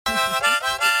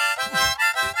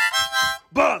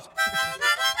Balls!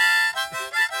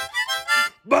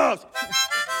 Balls!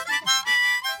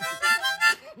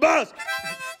 Balls!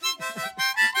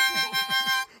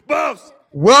 Balls!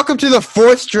 Welcome to the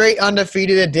fourth straight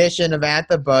undefeated edition of At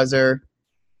the Buzzer,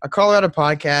 a Colorado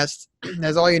podcast.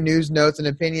 Has all your news, notes, and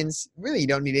opinions. Really, you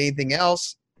don't need anything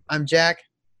else. I'm Jack.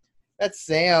 That's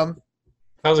Sam.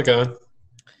 How's it going?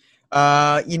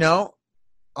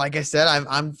 Like I said,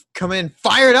 I'm coming in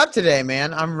fired up today,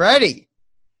 man. I'm ready.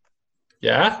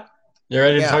 Yeah? You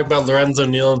ready to Yeah. talk about Lorenzo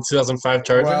Neal and 2005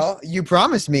 Chargers? Well, you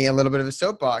promised me a little bit of a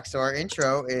soapbox, so our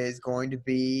intro is going to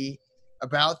be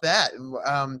about that.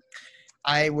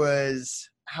 I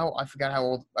forgot how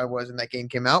old I was when that game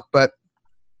came out, but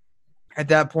at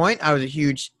that point, I was a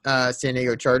huge San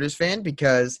Diego Chargers fan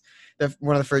because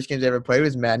one of the first games I ever played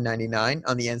was Madden 99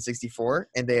 on the N64,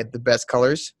 and they had the best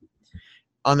colors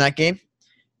on that game,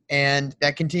 and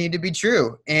that continued to be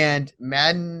true. And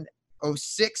Madden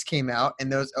 06 came out,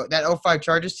 and that 05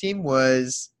 Chargers team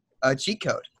was a cheat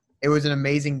code. It was an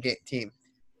amazing team.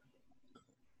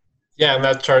 Yeah, and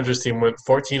that Chargers team went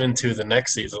 14-2 the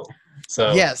next season.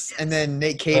 So Yes, and then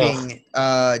Nate Kading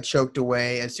choked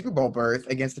away a Super Bowl berth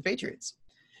against the Patriots.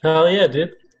 Hell yeah,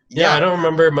 dude. Yeah, Yeah. I don't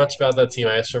remember much about that team.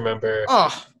 I just remember,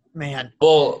 Oh, man.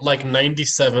 well, like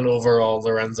 97 overall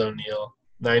Lorenzo Neal,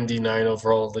 99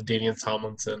 overall LaDainian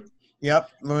Tomlinson. Yep,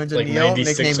 Lorenzo Like Neal,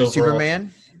 96 nicknamed overall.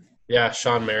 Superman. Yeah,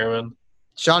 Sean Merriman.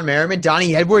 Sean Merriman,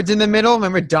 Donnie Edwards in the middle.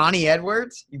 Remember Donnie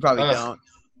Edwards? You probably Ugh. don't.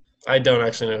 I don't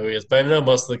actually know who he is, but I know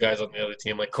most of the guys on the other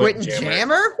team, like Quentin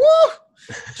Jammer? Woo!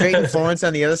 Drayton Florence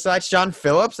on the other side. Sean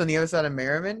Phillips on the other side of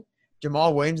Merriman.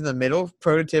 Jamal Williams in the middle.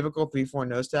 Prototypical 3-4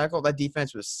 nose tackle. That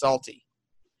defense was salty.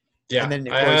 Yeah, And then,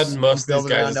 of I course, had most you of these build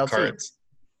guys around as LT. cards.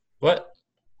 What?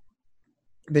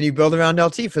 Then you build around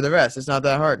LT for the rest. It's not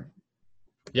that hard.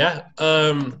 Yeah.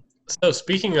 So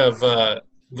speaking of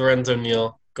Lorenzo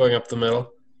Neal going up the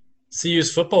middle,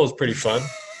 CU's football was pretty fun.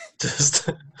 Just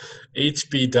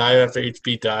HB dive after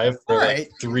HB dive for All like right.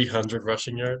 300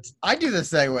 rushing yards. I do the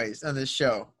segues on this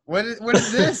show. What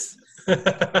is this?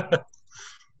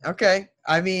 Okay.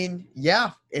 I mean,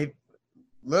 yeah. If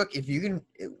you can,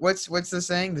 what's the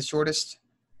saying? The shortest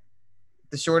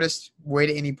way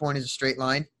to any point is a straight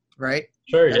line, right?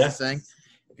 Sure, That's yeah. the saying.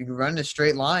 If you can run in a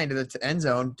straight line to the end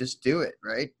zone, just do it,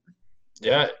 right?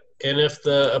 Yeah. And if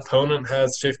the opponent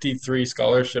has 53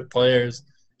 scholarship players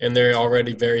and they're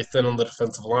already very thin on the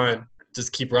defensive line,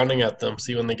 just keep running at them,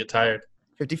 see when they get tired.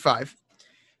 55.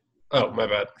 Oh, my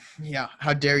bad. Yeah.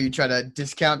 How dare you try to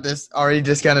discount this already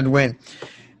discounted win?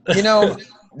 You know,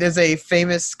 there's a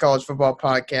famous college football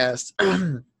podcast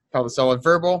called The Solid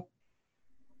Verbal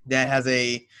that has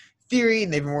a theory,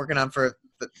 and they've been working on for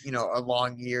a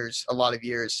lot of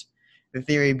years. The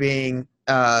theory being,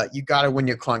 you got to win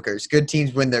your clunkers. Good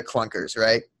teams win their clunkers,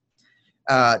 right?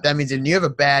 That means when you have a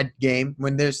bad game,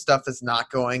 when there's stuff that's not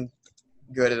going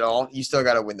good at all, you still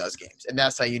got to win those games, and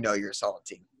that's how you know you're a solid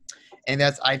team. And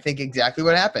that's, I think, exactly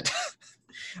what happened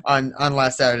on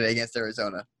last Saturday against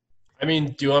Arizona. I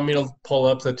mean, do you want me to pull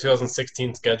up the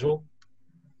 2016 schedule?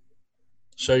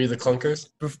 Show you the clunkers?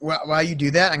 While you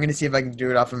do that, I'm going to see if I can do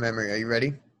it off of memory. Are you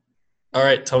ready? All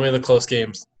right, tell me the close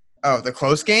games. Oh, the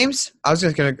close games? I was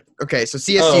just going to – okay, so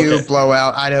CSU okay.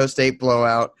 blowout, Idaho State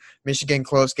blowout, Michigan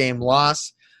close game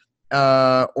loss,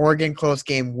 Oregon close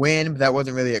game win, but that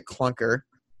wasn't really a clunker.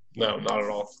 No, not at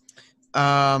all.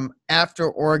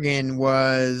 After Oregon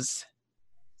was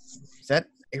 – is that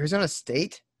Arizona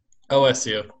State?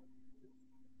 OSU.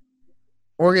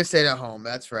 Oregon State at home,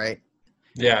 that's right.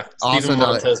 Yeah, Also Stephen not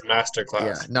a- Montez masterclass.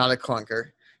 Yeah, not a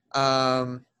clunker.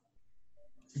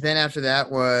 Then after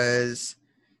that was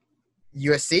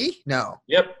USC? No.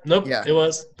 Yep, nope, Yeah. it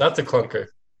was. That's a clunker.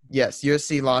 Yes,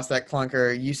 USC lost that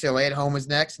clunker. UCLA at home was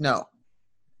next? No.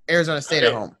 Arizona State at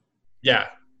Okay. home. Yeah,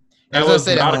 that Arizona was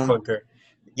State at not a home. clunker.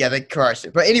 Yeah, they crushed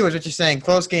it. But anyways, what you're saying,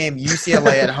 close game,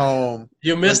 UCLA at home.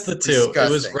 You missed the That's two. It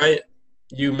was disgusting. right.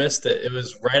 You missed it. It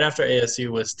was right after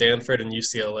ASU with Stanford and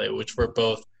UCLA, which were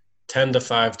both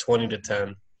 10-5,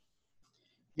 20-10.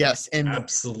 Yes, and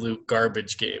Absolute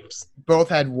garbage games. both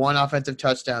had one offensive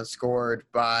touchdown scored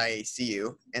by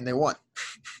CU, and they won.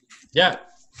 Yeah,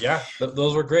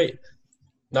 those were great.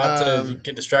 Not to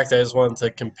get distracted, I just wanted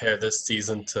to compare this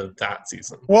season to that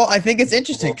season. Well, I think it's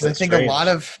interesting A because I little think bit a strange. lot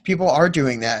of people are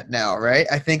doing that now, right?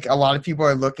 I think a lot of people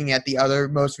are looking at the other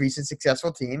most recent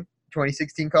successful team,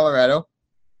 2016 Colorado,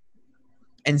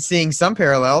 and seeing some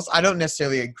parallels. I don't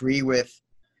necessarily agree with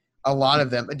a lot of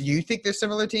them. Do you think they're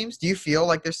similar teams? Do you feel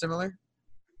like they're similar?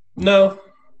 No.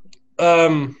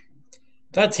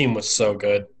 That team was so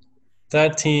good.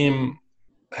 That team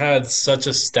had such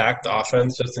a stacked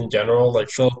offense just in general, like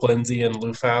Philip Lindsay and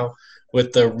Lufau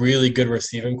with the really good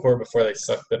receiving core before they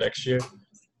sucked the next year.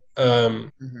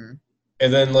 Um, Hmm.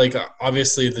 and then like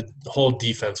obviously the whole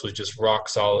defense was just rock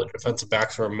solid. Defensive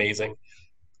backs were amazing,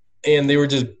 and they were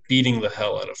just beating the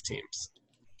hell out of teams.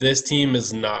 This team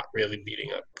is not really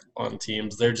beating up on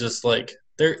teams. They're just like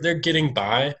they're getting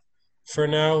by for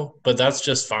now, but that's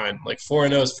just fine. Like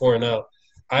 4-0 is 4-0.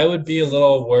 I would be a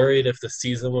little worried if the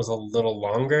season was a little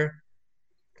longer,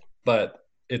 but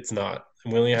it's not.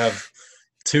 We only have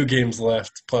 2 games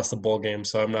left plus a bowl game,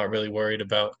 so I'm not really worried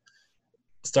about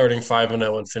starting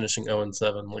 5-0 and finishing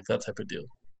 0-7, like that type of deal.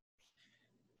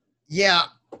 Yeah,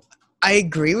 I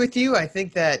agree with you. I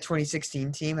think that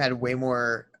 2016 team had way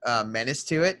more menace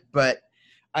to it, but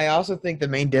I also think the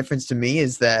main difference to me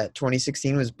is that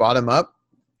 2016 was bottom up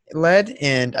led,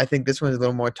 and I think this one's a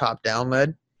little more top down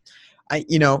led.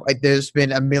 There's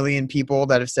been a million people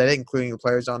that have said it, including the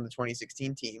players on the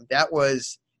 2016 team. That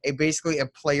was basically a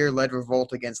player led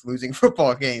revolt against losing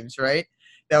football games, right?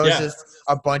 That was Yeah, just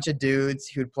a bunch of dudes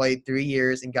who'd played 3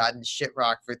 years and gotten shit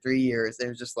rocked for 3 years. They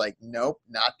were just like, nope,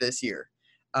 not this year.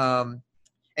 Um,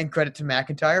 and credit to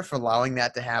McIntyre for allowing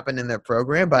that to happen in their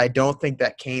program, but I don't think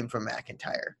that came from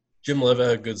McIntyre. Jim Levitt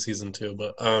had a good season too,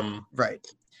 but Right.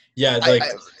 yeah, I, like I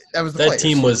that was the that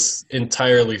team players. was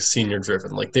entirely senior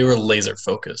driven. Like they were laser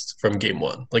focused from game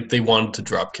one. Like they wanted to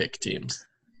drop kick teams.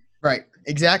 Right.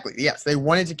 Exactly. Yes. They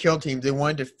wanted to kill teams. They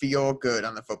wanted to feel good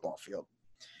on the football field.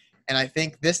 And I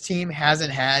think this team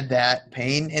hasn't had that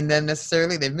pain in them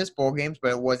necessarily. They've missed bowl games,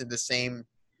 but it wasn't the same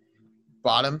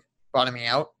bottoming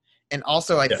out. And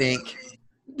also, I Yeah. think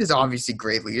there's obviously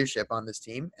great leadership on this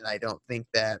team. And I don't think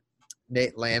that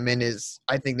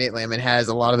I think Nate Landman has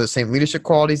a lot of the same leadership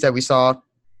qualities that we saw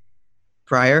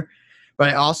prior. But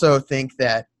I also think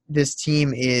that this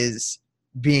team is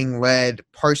being led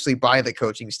partially by the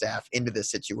coaching staff into this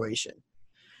situation.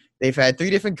 They've had 3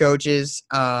 different coaches.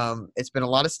 It's been a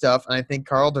lot of stuff, and I think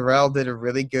Carl Durrell did a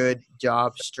really good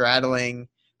job straddling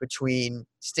between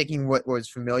sticking what was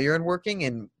familiar and working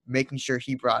and making sure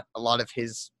he brought a lot of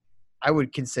his, I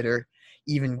would consider,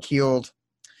 even-keeled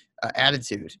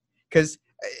attitude. Because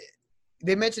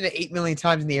they mentioned it 8 million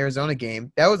times in the Arizona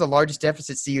game. That was the largest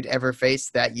deficit CU'd ever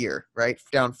faced that year, right?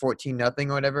 Down 14-0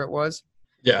 or whatever it was.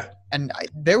 Yeah. And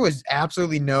there was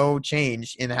absolutely no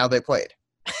change in how they played.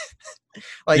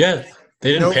 Yeah.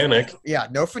 They didn't panic. Yeah,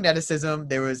 no freneticism.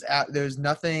 There was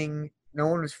nothing. No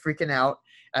one was freaking out.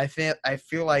 I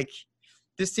feel like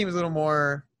this team is a little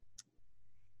more.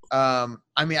 I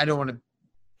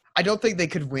don't think they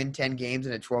could win 10 games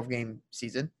in a 12-game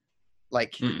season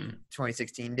like Mm-mm.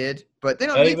 2016 did, but they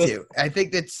don't I need think to. I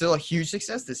think that's still a huge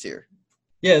success this year.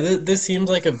 Yeah, this seems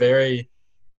like a very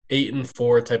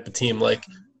 8-4 type of team. Like,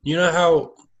 you know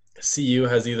how CU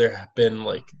has either been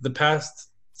like the past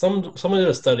someone did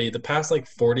a study, the past like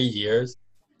 40 years,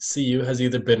 CU has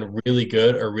either been really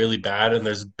good or really bad, and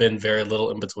there's been very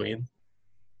little in between.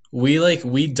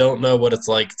 We don't know what it's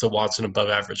like to watch an above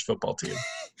average football team.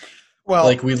 Well,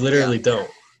 Like we literally don't.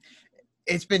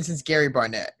 It's been since Gary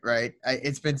Barnett, right?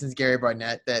 It's been since Gary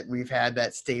Barnett that we've had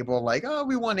that stable, like, oh,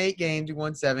 we won 8 games, we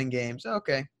won 7 games.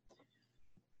 Okay.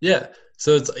 Yeah.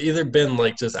 So it's either been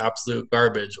like just absolute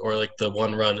garbage or like the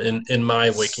one run in my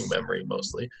waking memory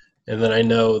mostly. And then I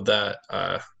know that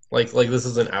like this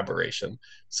is an aberration.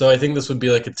 So I think this would be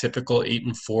like a typical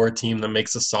 8-4 team that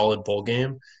makes a solid bowl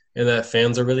game and that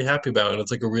fans are really happy about. And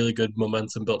it's like a really good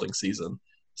momentum building season,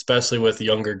 especially with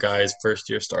younger guys, first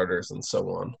year starters, and so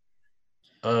on.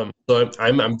 So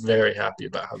I'm very happy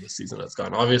about how the season has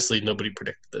gone. Obviously, nobody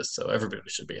predicted this, so everybody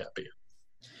should be happy.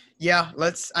 Yeah,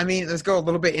 let's go a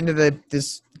little bit into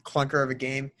this clunker of a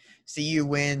game. CU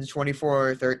wins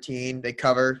 24-13. They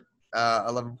cover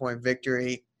 11-point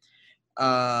victory.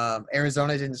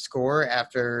 Arizona didn't score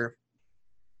after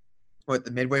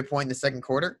the midway point in the second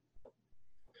quarter.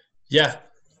 Yeah.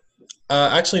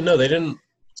 Actually, no, they didn't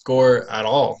score at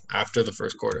all after the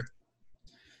first quarter.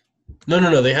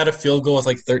 No. They had a field goal with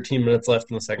like 13 minutes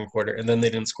left in the second quarter, and then they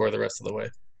didn't score the rest of the way.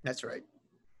 That's right.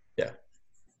 Yeah.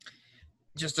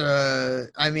 Just,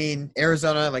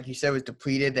 Arizona, like you said, was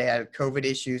depleted. They had COVID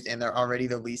issues, and they're already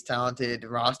the least talented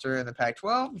roster in the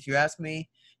Pac-12, if you ask me.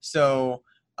 So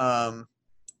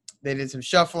they did some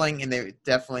shuffling, and there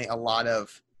definitely a lot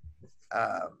of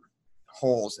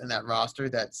holes in that roster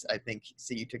that's I think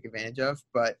CU took advantage of,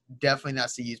 but definitely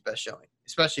not CU's best showing,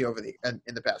 especially in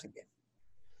the passing game.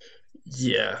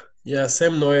 Yeah.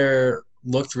 Sam Neuer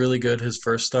looked really good his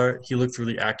first start. He looked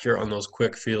really accurate on those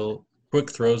quick throws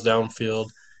downfield.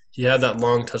 He had that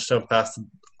long touchdown pass to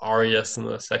Arias in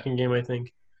the second game, I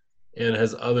think, and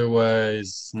has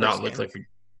otherwise not looked like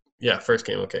Yeah, first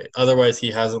game, okay. Otherwise,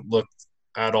 he hasn't looked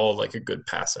at all like a good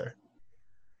passer.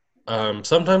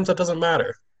 Sometimes that doesn't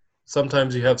matter.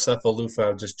 Sometimes you have Seth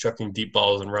Alufo just chucking deep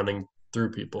balls and running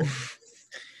through people.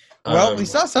 Well, we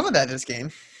saw some of that this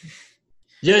game.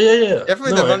 Yeah.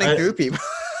 Definitely No, the running through people.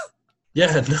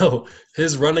 Yeah, no.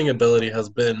 His running ability has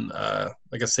been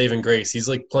like a saving grace. He's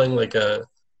like playing like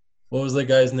what was the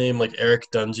guy's name? Like Eric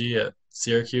Dungy at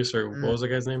Syracuse, or what was the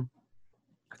guy's name?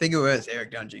 I think it was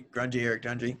Eric Dungy. Grungy Eric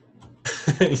Dungy.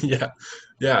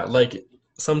 Yeah. Like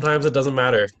sometimes it doesn't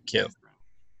matter, Kim.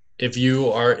 If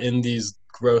you are in these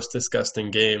gross, disgusting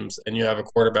games and you have a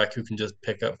quarterback who can just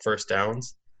pick up first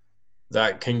downs,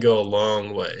 that can go a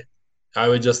long way. I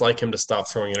would just like him to stop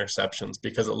throwing interceptions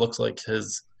because it looks like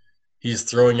he's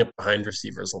throwing it behind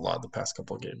receivers a lot the past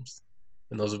couple of games,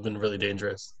 and those have been really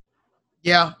dangerous.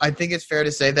 Yeah, I think it's fair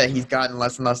to say that he's gotten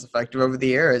less and less effective over the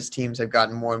year as teams have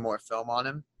gotten more and more film on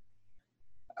him.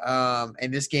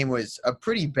 And this game was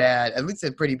at least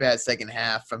a pretty bad second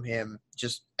half from him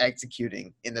just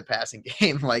executing in the passing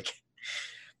game. Like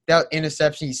that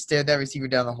interception, he stared that receiver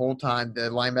down the whole time. The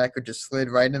linebacker just slid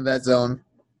right into that zone,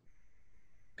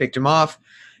 picked him off.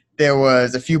 There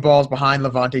was a few balls behind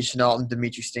Levante Chenault and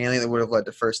Dimitri Stanley that would have led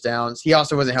to first downs. He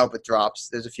also wasn't helped with drops.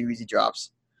 There's a few easy drops.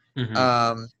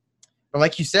 Mm-hmm. But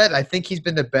like you said, I think he's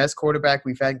been the best quarterback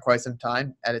we've had in quite some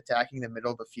time at attacking the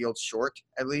middle of the field short,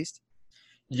 at least.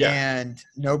 Yeah. And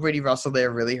no Brady Russell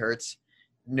there really hurts.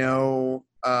 No,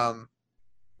 I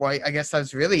guess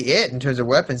that's really it in terms of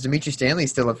weapons. Dimitri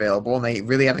Stanley's still available, and they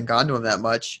really haven't gone to him that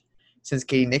much since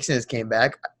Katie Nixon has come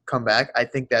back. I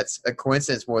think that's a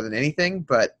coincidence more than anything,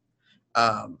 but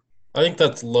I think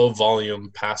that's low volume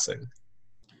passing.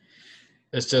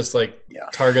 It's just like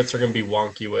targets are going to be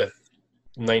wonky with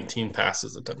 19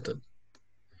 passes attempted.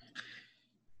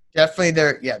 Definitely,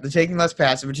 they're taking less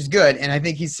passes, which is good, and I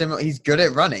think he's good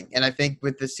at running. And I think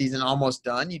with the season almost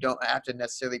done, you don't have to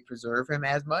necessarily preserve him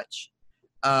as much.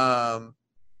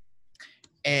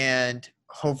 And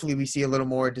hopefully, we see a little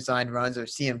more designed runs, or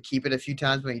see him keep it a few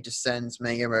times when he just sends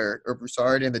Mangum or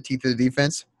Broussard in the teeth of the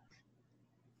defense.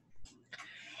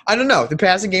 I don't know. The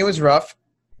passing game was rough.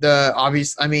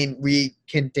 We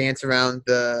can dance around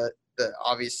the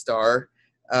obvious star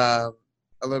a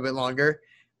little bit longer.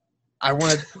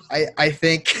 I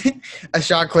think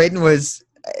Ashad Clayton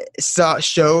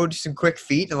showed some quick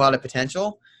feet and a lot of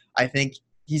potential. I think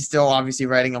he's still obviously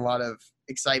riding a lot of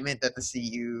excitement that the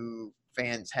CU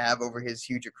fans have over his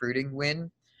huge recruiting win.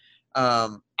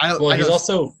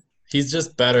 He's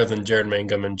just better than Jared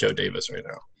Mangum and Joe Davis right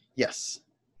now. Yes,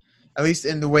 at least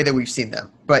in the way that we've seen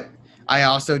them. But I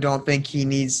also don't think he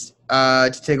needs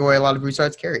to take away a lot of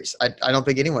Broussard's carries. I don't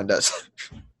think anyone does.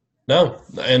 No,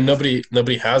 and nobody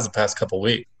has the past couple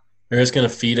weeks. They're just going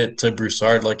to feed it to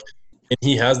Broussard. And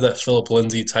he has that Philip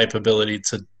Lindsay type ability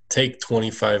to take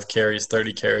 25 carries,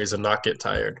 30 carries, and not get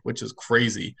tired, which is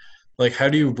crazy. Like, how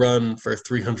do you run for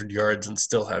 300 yards and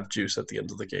still have juice at the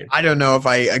end of the game? I don't know if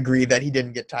I agree that he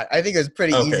didn't get tired. I think it was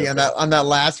pretty easy on that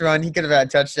last run. He could have had a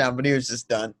touchdown, but he was just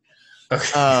done.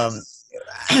 Okay.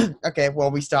 Okay,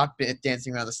 well, we stopped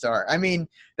dancing around the star. I mean,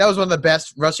 that was one of the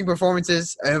best rushing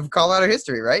performances of Colorado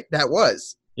history, right? That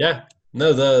was. Yeah.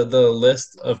 No, the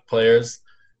list of players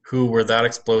who were that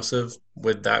explosive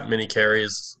with that many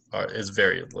carries is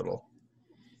very little.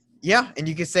 Yeah, and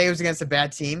you could say it was against a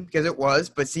bad team because it was,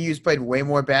 but CU's played way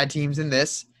more bad teams than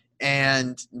this,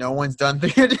 and no one's done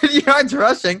 300 yards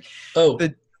rushing. So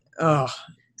of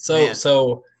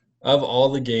all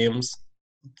the games,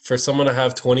 for someone to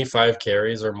have 25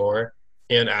 carries or more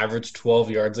and average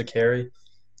 12 yards a carry,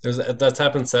 that's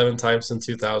happened 7 times since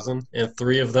 2000, and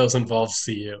 3 of those involved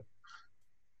CU.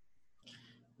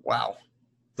 Wow.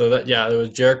 So there was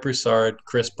Jarek Broussard,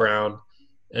 Chris Brown,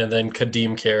 and then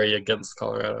Kadeem Carey against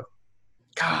Colorado.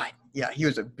 God, yeah, he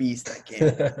was a beast that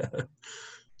game.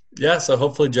 Yeah, so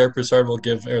hopefully Jarek Broussard will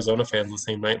give Arizona fans the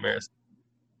same nightmares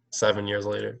 7 years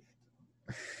later.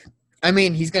 I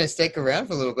mean, he's going to stick around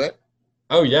for a little bit.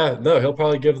 Oh, yeah. No, he'll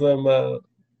probably give them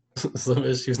some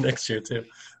issues next year, too.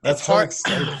 That's hard.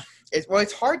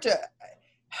 It's hard to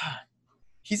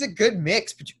 – he's a good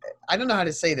mix, but I don't know how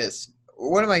to say this.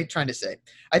 What am I trying to say?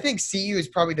 I think CU is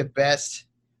probably the best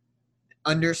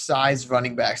undersized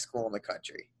running back school in the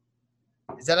country.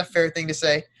 Is that a fair thing to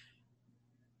say?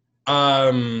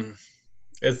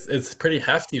 It's pretty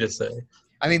hefty to say.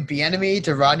 I mean, Bieniemy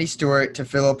to Rodney Stewart to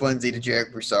Philip Lindsay to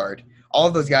Jarek Broussard. All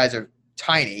of those guys are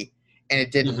tiny, and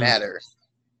it didn't matter.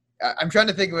 I'm trying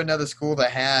to think of another school that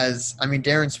has – I mean,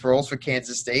 Darren Sproles for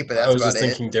Kansas State, but that's about it. I was just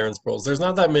thinking Darren Sproles. There's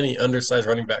not that many undersized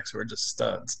running backs who are just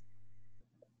studs.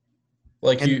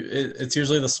 It's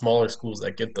usually the smaller schools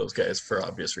that get those guys for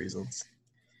obvious reasons.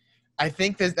 I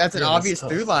think that's an Yeah, that's obvious tough.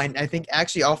 through line. I think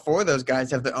actually all four of those guys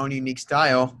have their own unique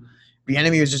style.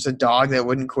 Bieniemy was just a dog that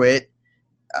wouldn't quit.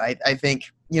 I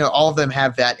think, all of them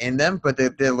have that in them, but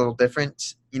they're a little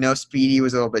different. Speedy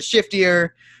was a little bit shiftier.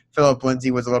 Philip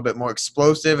Lindsay was a little bit more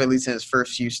explosive, at least in his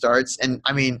first few starts. And,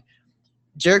 I mean,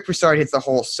 Jarek Broussard hits the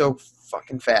hole so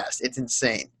fucking fast. It's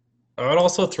insane. I would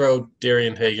also throw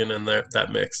Darian Hagan in that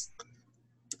mix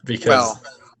because Well,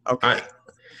 okay.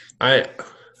 I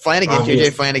Flanagan, obvious-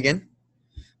 JJ Flanagan.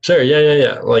 sure,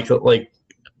 yeah. Like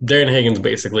Darian Hagan's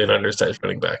basically an undersized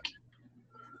running back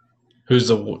who's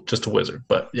just a wizard,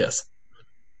 but yes.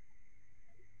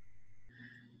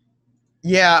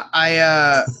 Yeah,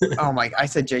 I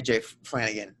said JJ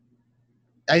Flanagan.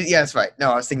 Yeah, that's right.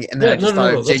 No, I was thinking, and then Yeah, I just no,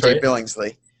 thought of that's JJ right.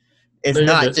 Billingsley. It's No,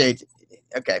 you're not good. JJ.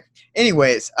 Okay.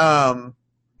 Anyways, I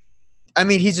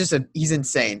mean, he's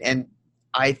insane, and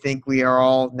I think we are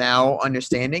all now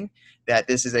understanding that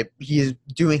he is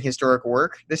doing historic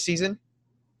work this season.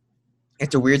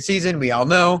 It's a weird season. We all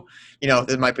know,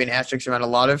 there might be an asterisk around a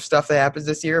lot of stuff that happens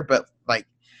this year, but like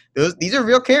these are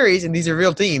real carries and these are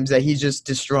real teams that he's just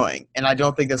destroying. And I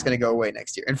don't think that's going to go away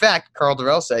next year. In fact, Carl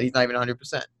Durrell said he's not even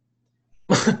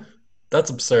 100%. That's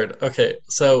absurd. Okay,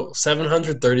 so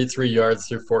 733 yards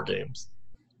through 4 games.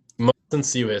 Most in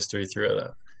CU history through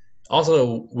that.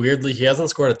 Also, weirdly, he hasn't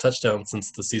scored a touchdown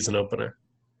since the season opener.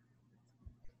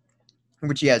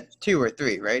 Which he had 2 or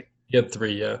 3, right? He had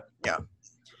 3, yeah.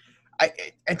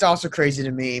 It's also crazy to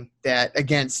me that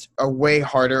against a way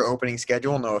harder opening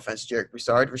schedule, no offense to Jarek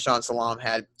Broussard, Rashawn Salam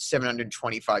had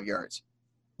 725 yards.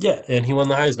 Yeah, and he won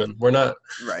the Heisman. We're not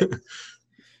Right.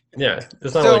 Yeah,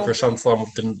 it's not So- like Rashawn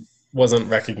Salam wasn't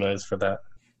recognized for that.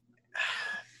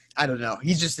 I don't know.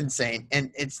 He's just insane.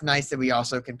 And it's nice that we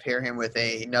also compare him with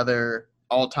another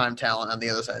all-time talent on the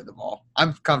other side of the ball.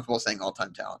 I'm comfortable saying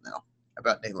all-time talent now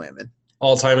about Nate Landman.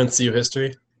 All time in CU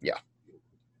history? Yeah.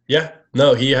 Yeah.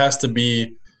 No, he has to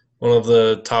be one of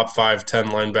the top 5-10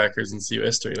 linebackers in CU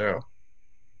history now.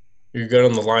 You're good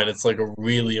on the line. It's like a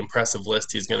really impressive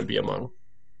list he's going to be among.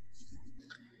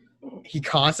 He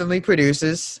constantly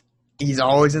produces. He's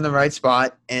always in the right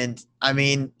spot. And, I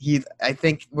mean, I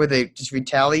think with a just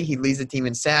retally, he leads the team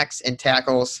in sacks and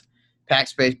tackles,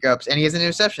 pass breakups, and he has an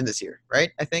interception this year,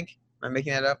 right? I think. Am I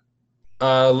making that up?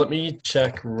 Let me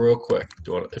check real quick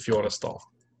if you want to stall.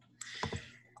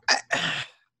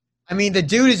 I mean, the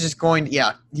dude is just going.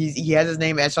 Yeah, he has his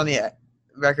name etched on the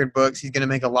record books. He's going to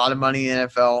make a lot of money in the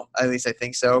NFL. At least I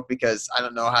think so, because I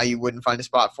don't know how you wouldn't find a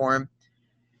spot for him.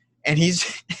 And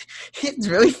it's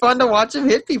really fun to watch him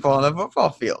hit people on the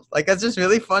football field. Like, that's just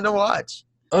really fun to watch.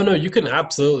 Oh no, you can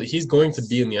absolutely. He's going to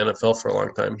be in the NFL for a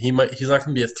long time. He's not going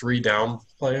to be a 3-down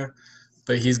player,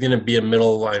 but he's going to be a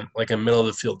middle line, like a middle of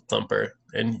the field thumper.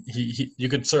 And you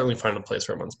could certainly find a place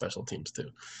for him on special teams too.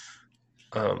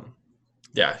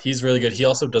 Yeah, he's really good. He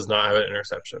also does not have an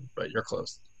interception, but you're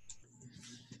close.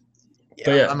 Yeah,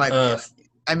 But yeah, I might.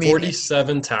 I mean,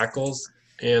 47 tackles,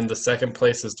 and the second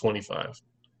place is 25.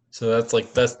 So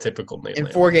that's typical Nate in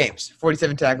Landman. 4 games,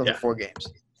 47 tackles in Yeah. 4 games.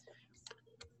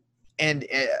 And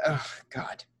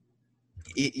God,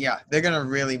 yeah, they're gonna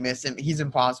really miss him. He's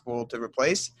impossible to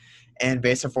replace. And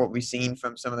based off what we've seen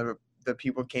from some of the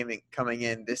people coming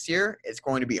in this year, it's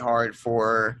going to be hard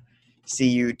for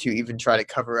CU to even try to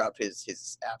cover up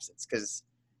his absence, because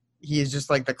he is just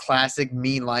like the classic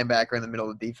mean linebacker in the middle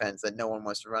of the defense that no one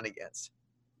wants to run against.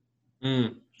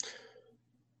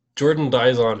 Jordan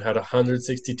Dizon had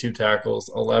 162 tackles,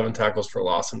 11 tackles for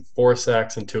loss, and 4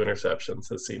 sacks and 2 interceptions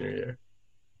his senior year.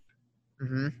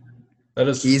 Hmm. That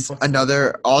is He's fucking-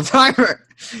 another all-timer.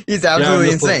 He's Yeah, I'm absolutely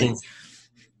just insane. looking.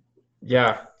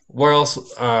 Yeah. Where else?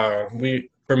 For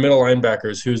middle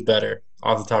linebackers, who's better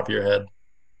off the top of your head?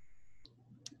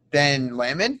 Then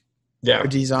Landman Yeah. or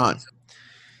Dizon?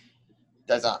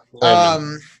 Dizon.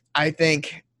 Landman. I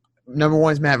think number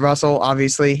 1 is Matt Russell.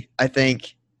 Obviously, I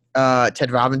think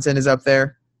Ted Robinson is up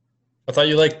there. I thought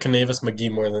you liked Canavis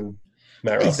McGee more than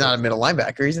Matt Russell. He's not a middle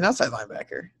linebacker. He's an outside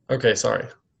linebacker. Okay, sorry.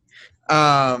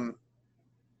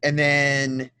 And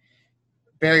then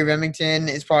Barry Remington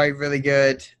is probably really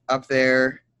good up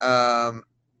there.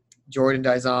 Jordan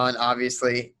Dizon,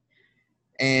 obviously.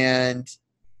 And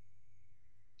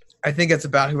I think that's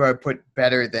about who I would put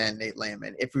better than Nate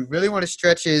Landman. If we really want to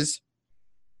stretch it's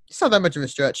not that much of a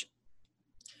stretch.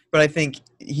 But I think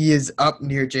he is up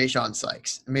near Ja'Shawn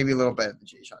Sykes. Maybe a little better than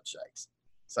Ja'Shawn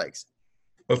Sykes.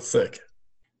 That's sick.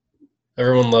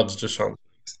 Everyone loves Deshaun.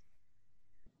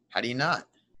 How do you not?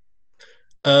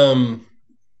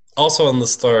 Also on the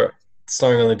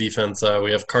starting on the defense,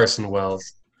 we have Carson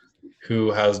Wells,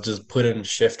 who has just put in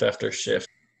shift after shift.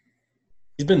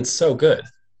 He's been so good.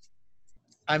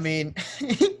 I mean,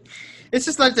 It's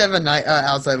just nice to have a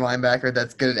outside linebacker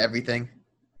that's good at everything.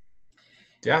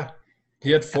 Yeah.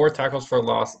 He had 4 tackles for a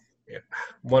loss,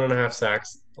 1.5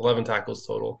 sacks, 11 tackles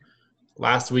total.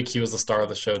 Last week, he was the star of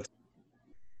the show.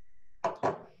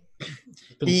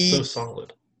 Been so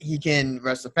solid. He can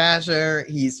rush the passer.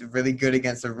 He's really good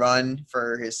against the run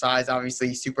for his size. Obviously,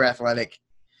 he's super athletic.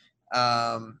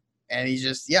 And he's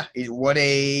just, what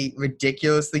a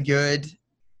ridiculously good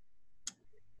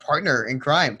partner in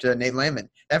crime to Nate Landman.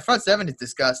 That front seven is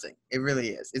disgusting. It really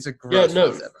is. It's a gross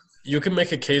front seven. You can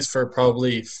make a case for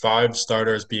probably 5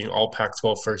 starters being all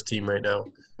Pac-12 first team right now.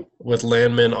 With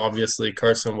Landman, obviously,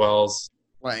 Carson Wells.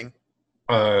 Lang.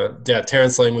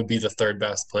 Terrence Lang would be the 3rd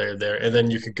best player there. And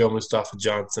then you could go Mustafa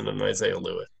Johnson and Isaiah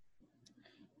Lewis.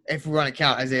 If we want to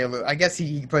count Isaiah Lewis. I guess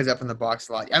he plays up in the box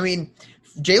a lot. I mean,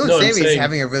 Jalen Sammy is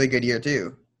having a really good year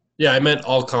too. Yeah, I meant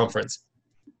all conference.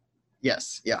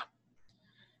 Yes, yeah.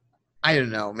 I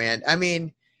don't know, man. I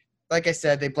mean, like I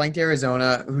said, they blanked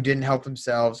Arizona, who didn't help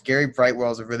themselves. Gary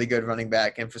Brightwell is a really good running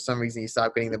back, and for some reason he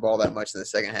stopped getting the ball that much in the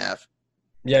second half.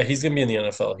 Yeah, he's going to be in the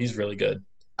NFL. He's really good.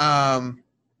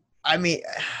 I mean,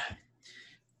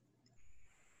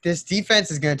 this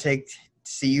defense is going to take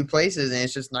CU places, and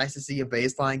it's just nice to see a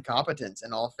baseline competence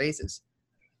in all phases.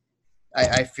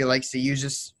 I feel like CU's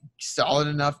just solid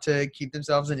enough to keep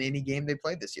themselves in any game they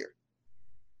played this year.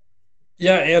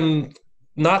 Yeah, and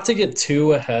not to get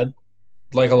too ahead,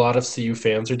 like a lot of CU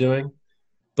fans are doing,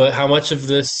 but how much of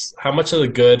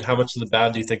the good, how much of the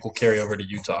bad do you think will carry over to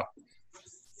Utah?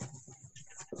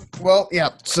 Well,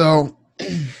 yeah, so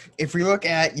if we look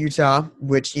at Utah,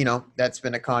 which, that's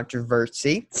been a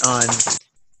controversy on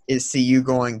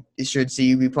should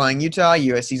CU be playing Utah?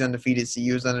 USC's undefeated,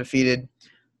 CU is undefeated.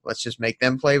 Let's just make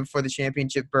them play before the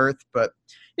championship berth. But,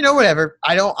 whatever.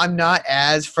 I'm not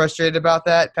as frustrated about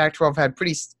that. Pac-12 had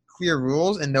pretty clear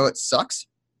rules, and though it sucks,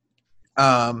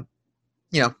 it's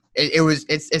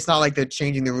not like they're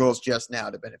changing the rules just now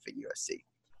to benefit USC.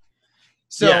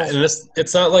 So, yeah, and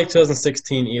it's not like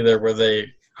 2016 either, where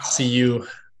CU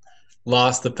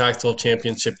lost the Pac-12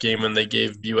 championship game and they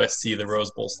gave USC the Rose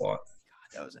Bowl slot.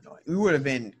 God, that was annoying. We would have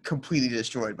been completely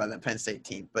destroyed by the Penn State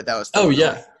team, but that was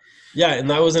yeah. Yeah, and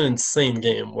that was an insane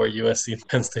game where USC and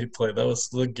Penn State played. That was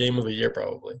the game of the year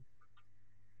probably.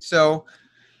 So,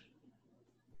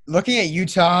 looking at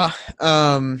Utah,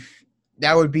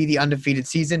 that would be the undefeated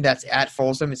season. That's at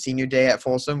Folsom. It's senior day at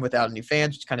Folsom without any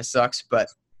fans, which kind of sucks. But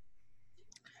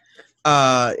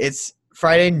it's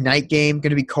Friday night game,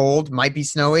 going to be cold, might be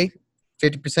snowy,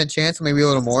 50% chance, maybe a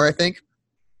little more, I think.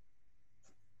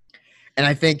 And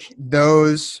I think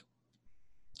those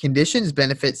conditions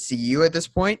benefit CU at this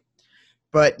point.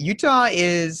 But Utah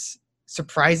is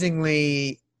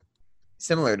surprisingly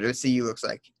similar to what CU looks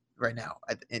like right now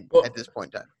at this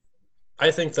point in time.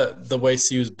 I think that the way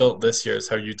CU's built this year is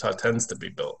how Utah tends to be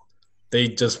built. They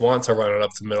just want to run it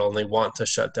up the middle, and they want to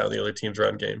shut down the other team's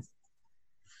run game.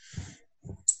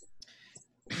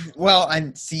 Well,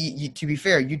 and to be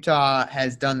fair, Utah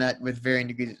has done that with varying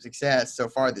degrees of success so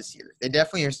far this year. They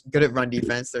definitely are good at run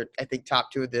defense. They're, I think,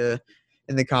 top 2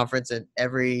 in the conference at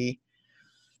every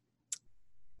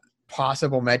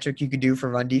possible metric you could do for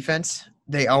run defense.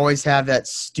 They always have that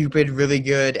stupid, really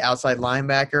good outside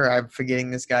linebacker. I'm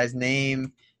forgetting this guy's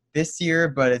name this year,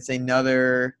 but it's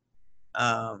another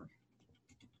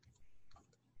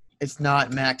it's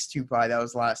not Max Tupai. That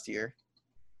was last year,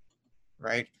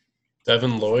 right?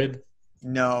 Devin Lloyd?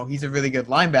 No, he's a really good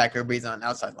linebacker, but he's not an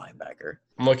outside linebacker.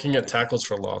 I'm looking at tackles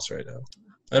for loss right now.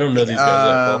 I don't know these guys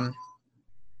that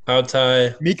well.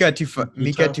 Pautai. Mika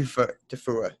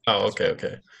Tafua. Oh,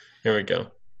 okay. Here we go.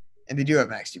 And they do have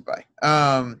Max Tupai.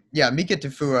 Mika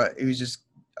Tafua, who's just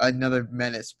another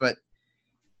menace. But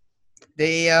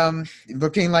they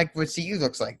looking like what CU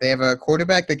looks like. They have a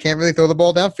quarterback that can't really throw the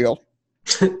ball downfield.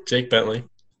 Jake Bentley.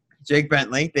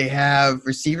 They have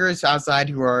receivers outside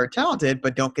who are talented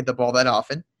but don't get the ball that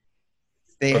often.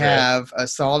 They have a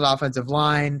solid offensive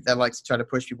line that likes to try to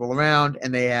push people around,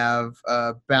 and they have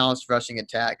a balanced rushing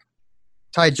attack.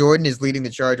 Ty Jordan is leading the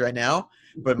charge right now,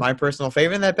 but my personal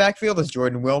favorite in that backfield is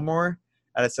Jordan Wilmore.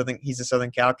 He's a Southern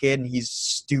Cal kid, and he's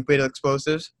stupid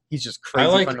explosives. He's just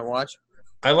crazy fun to watch.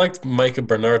 I liked Micah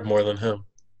Bernard more than him.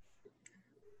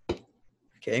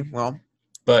 Okay, well.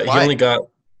 But why? He only got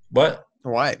 – what?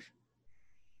 Why?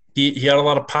 He had a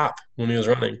lot of pop when he was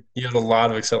running. He had a lot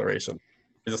of acceleration.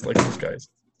 I just like those guys.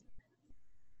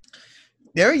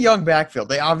 They're a young backfield.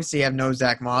 They obviously have no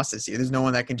Zach Moss this year. There's no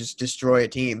one that can just destroy a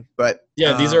team. But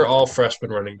yeah, these are all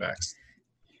freshman running backs.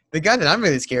 The guy that I'm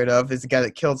really scared of is the guy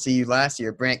that killed CU last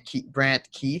year,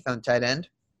 Brant Keith on tight end.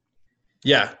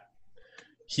 Yeah.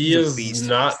 He He's a has beast.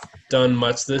 not done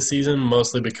much this season,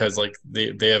 mostly because like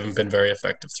they haven't been very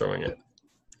effective throwing it.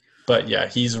 But yeah,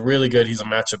 he's really good. He's a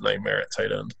matchup nightmare at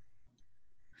tight end.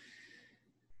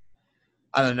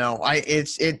 I don't know.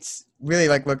 It's really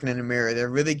like looking in a mirror. They're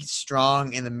really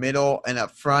strong in the middle and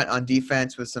up front on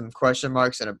defense with some question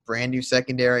marks and a brand new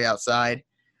secondary outside.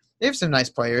 They have some nice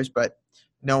players, but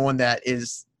no one that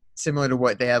is similar to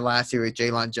what they had last year with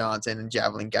Jalen Johnson and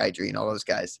Javelin Guidry and all those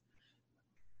guys.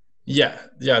 Yeah,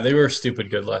 they were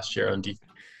stupid good last year on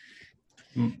defense.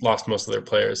 Lost most of their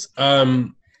players.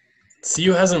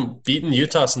 CU hasn't beaten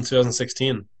Utah since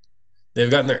 2016.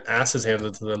 They've gotten their asses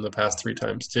handed to them the past 3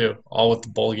 times too, all with the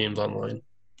bowl games online.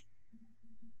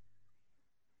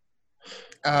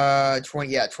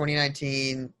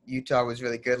 2019 Utah was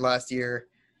really good last year.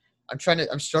 I'm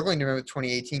struggling to remember the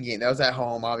 2018 game. That was at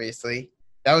home, obviously.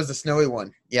 That was the snowy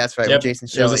one. Yeah, that's right. Yep, With Jason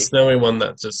it Shelley. was a snowy one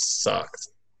that just sucked.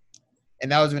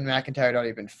 And that was when McIntyre had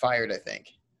already been fired, I think.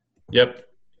 Yep,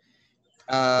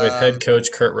 with head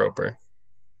coach Kurt Roper.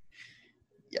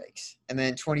 Yikes. And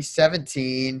then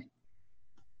 2017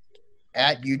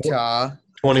 at Utah.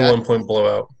 21-point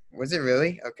blowout. Was it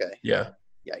really? Okay. Yeah.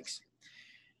 Yikes.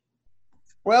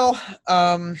 Well,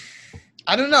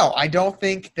 I don't know. I don't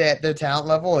think that their talent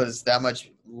level is that much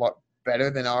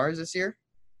better than ours this year.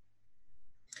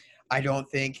 I don't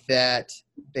think that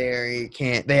they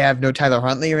have no Tyler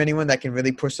Huntley or anyone that can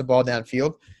really push the ball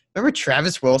downfield. Remember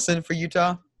Travis Wilson for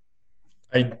Utah?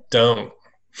 I don't.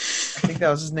 I think that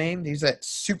was his name. He was that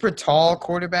super tall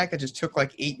quarterback that just took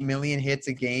like 8 million hits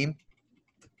a game.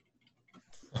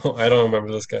 Oh, I don't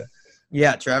remember this guy.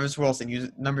 Yeah, Travis Wilson. He was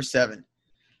number 7.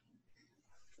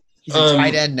 He's a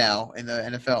tight end now in the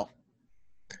NFL.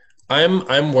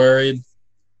 I'm worried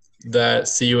that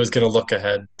CU is going to look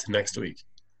ahead to next week.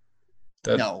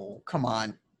 No, come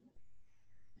on.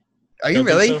 Are you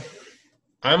really? So?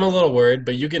 I'm a little worried,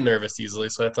 but you get nervous easily,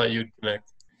 so I thought you'd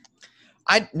connect.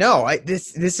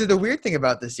 This is the weird thing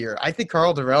about this year. I think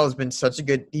Carl Durrell has been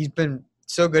he's been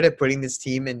so good at putting this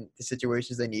team in the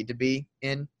situations they need to be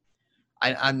in.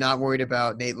 I'm not worried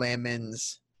about Nate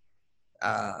Landman's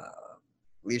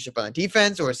leadership on the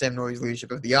defense or Sam Norrie's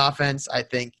leadership of the offense. I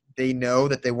think they know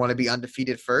that they want to be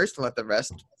undefeated first and let the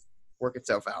rest work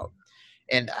itself out.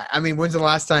 And, I mean, when's the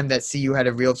last time that CU had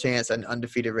a real chance at an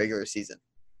undefeated regular season,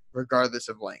 regardless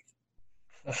of length?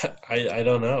 I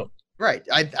don't know. Right.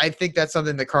 I think that's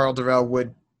something that Carl Durrell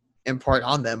would impart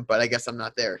on them, but I guess I'm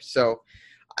not there. So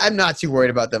I'm not too worried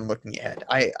about them looking ahead.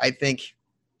 I think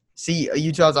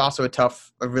Utah's also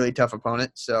a really tough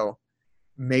opponent, so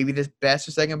maybe the best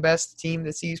or second best team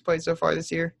that CU's played so far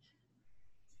this year.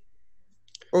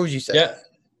 What would you say? Yeah.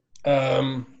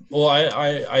 Well,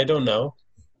 I don't know.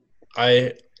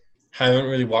 I haven't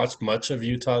really watched much of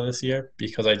Utah this year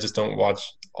because I just don't watch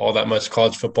all that much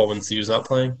college football when CU's not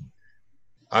playing.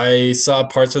 I saw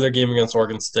parts of their game against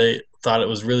Oregon State, thought it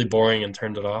was really boring and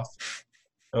turned it off.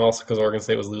 And also because Oregon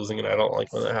State was losing and I don't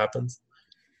like when that happens.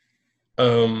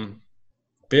 But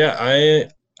yeah, I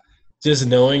just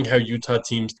knowing how Utah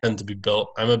teams tend to be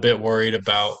built, I'm a bit worried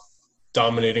about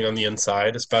dominating on the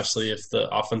inside, especially if the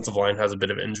offensive line has a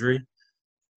bit of injury.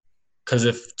 Because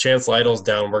if Chance Lytle's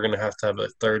down, we're going to have a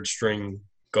third-string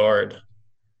guard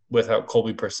without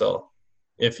Colby Purcell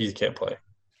if he can't play.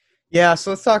 Yeah,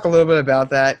 so let's talk a little bit about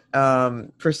that.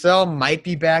 Purcell might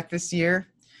be back this year.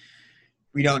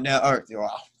 We don't know.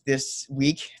 This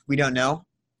week, we don't know.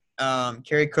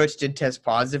 Kerry Kutch did test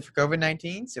positive for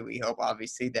COVID-19, so we hope,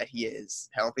 obviously, that he is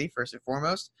healthy, first and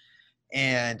foremost.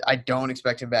 And I don't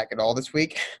expect him back at all this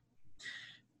week,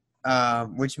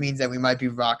 which means that we might be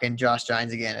rocking Josh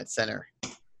Gines again at center,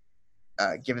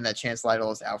 given that Chance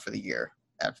Lytle is out for the year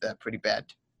after that pretty bad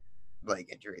leg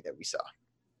injury that we saw.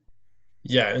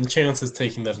 Yeah, and Chance is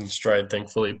taking that in stride,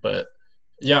 thankfully. But,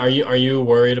 yeah, are you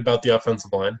worried about the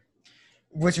offensive line?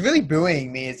 What's really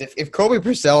buoying me is if Colby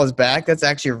Purcell is back, that's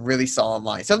actually a really solid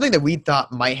line. Something that we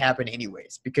thought might happen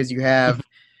anyways, because you have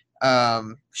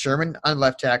Sherman on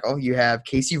left tackle. You have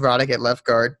Casey Roddick at left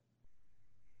guard,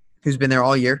 who's been there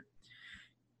all year.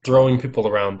 Throwing people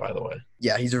around, by the way.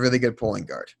 Yeah, he's a really good pulling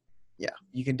guard. Yeah,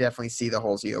 you can definitely see the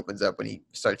holes he opens up when he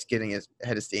starts getting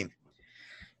ahead of steam.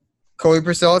 Colby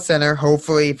Purcell at center.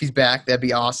 Hopefully, if he's back, that'd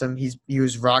be awesome. He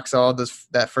was rock solid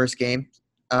that first game.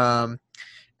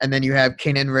 And then you have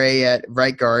Kenan Ray at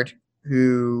right guard,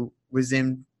 who was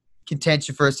in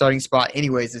contention for a starting spot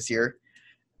anyways this year.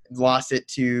 Lost it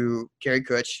to Kerry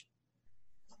Kutch.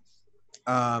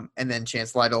 And then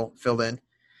Chance Lytle filled in.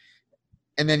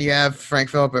 And then you have Frank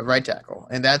Phillip at right tackle.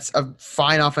 And that's a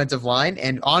fine offensive line.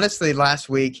 And honestly, last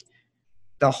week,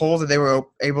 the holes that they were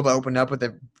able to open up with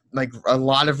a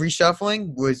lot of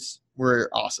reshuffling was were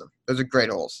awesome. Those are great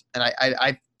holes, and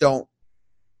I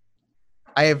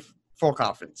have full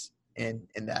confidence in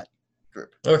that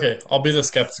group. Okay, I'll be the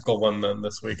skeptical one then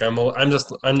this week. I'm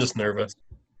just nervous.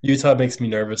 Utah makes me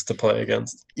nervous to play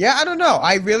against. Yeah, I don't know.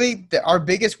 Our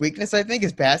biggest weakness, I think,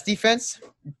 is pass defense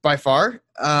by far.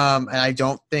 And I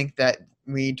don't think that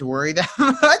we need to worry that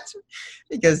much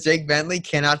because Jake Bentley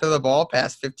cannot throw the ball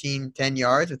past 10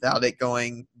 yards without it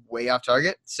going way off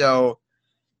target. So,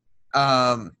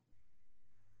 I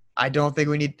don't think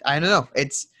we need – I don't know.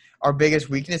 It's our biggest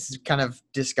weakness is kind of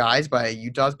disguised by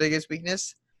Utah's biggest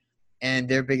weakness. And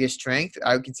their biggest strength,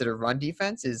 I would consider run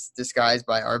defense, is disguised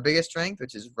by our biggest strength,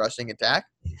 which is rushing attack.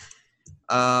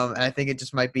 And I think it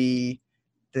just might be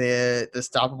the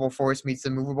stoppable force meets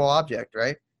the movable object,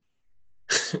 right?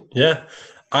 Yeah.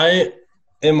 I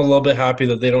am a little bit happy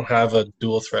that they don't have a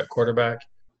dual threat quarterback.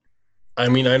 I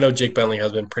mean, I know Jake Bentley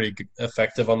has been pretty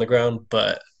effective on the ground,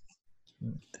 but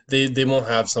they won't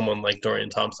have someone like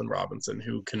Dorian Thompson-Robinson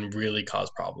who can really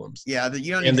cause problems. Yeah,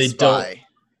 you don't need to spy.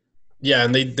 Yeah,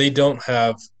 and they don't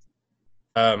have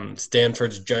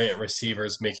Stanford's giant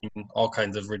receivers making all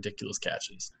kinds of ridiculous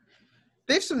catches.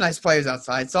 They have some nice players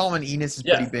outside. Solomon Enos is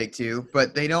pretty big too,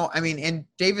 but they don't – I mean, and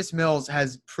Davis Mills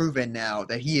has proven now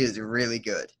that he is really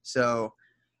good. So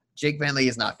Jake Bentley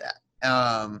is not that.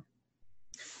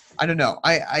 I don't know.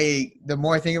 The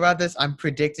more I think about this, I'm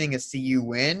predicting a CU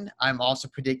win. I'm also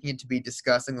predicting it to be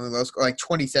disgustingly low score, like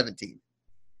 2017.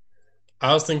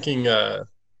 I was thinking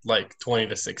like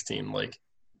 20-16, like,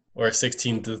 or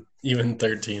 16 to even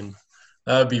 13.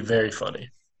 That would be very funny.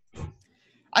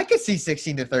 I could see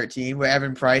 16-13 where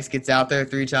Evan Price gets out there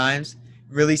 3 times.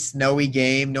 Really snowy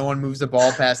game. No one moves the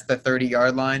ball past the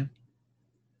 30-yard line.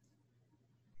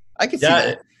 I could see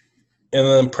that. And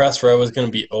then press row is going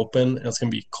to be open. And it's going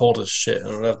to be cold as shit.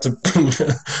 I don't have to.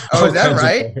 Oh, is that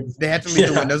right? They have to leave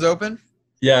the windows open?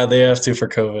 Yeah, they have to for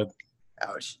COVID.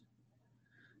 Ouch.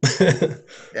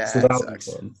 Yeah, so that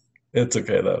sucks. Fun. It's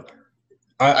okay though.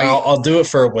 I'll do it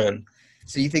for a win.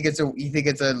 So you think it's a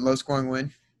low scoring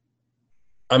win?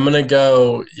 I'm gonna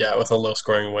go with a low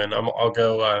scoring win. I'll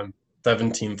go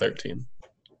 17-13.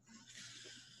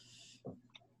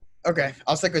 Okay,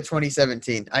 I'll stick with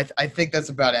 2017. I think that's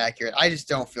about accurate. I just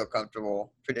don't feel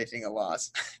comfortable predicting a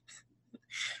loss.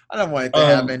 I don't want it to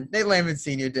happen. Nate Landman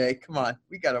Senior Day. Come on,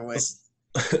 we gotta win.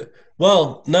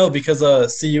 Well, no, because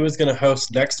CU is going to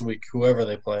host next week, whoever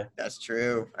they play. That's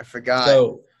true. I forgot.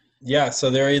 So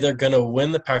they're either going to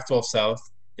win the Pac-12 South.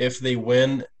 If they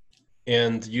win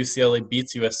and UCLA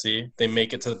beats USC, they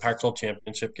make it to the Pac-12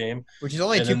 championship game. Which is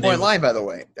only a 2-point line, by the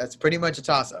way. That's pretty much a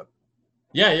toss-up.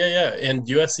 Yeah. And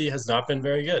USC has not been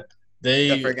very good.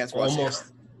 Except for against Wazoo.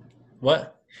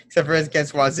 What? Except for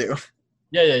against Wazoo.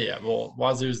 Yeah. Well,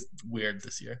 Wazoo's weird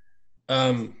this year.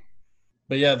 But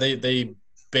yeah, they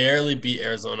barely beat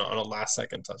Arizona on a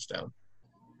last-second touchdown.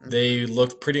 Mm-hmm. They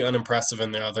looked pretty unimpressive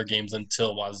in their other games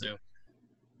until Wazoo.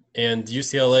 And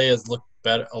UCLA has looked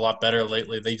a lot better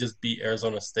lately. They just beat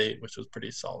Arizona State, which was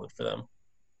pretty solid for them.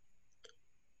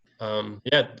 I'm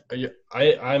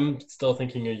still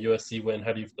thinking a USC win.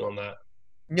 How do you feel on that?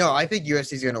 No, I think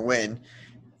USC is going to win.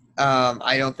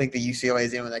 I don't think the UCLA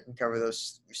is anyone that can cover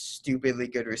those stupidly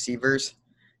good receivers.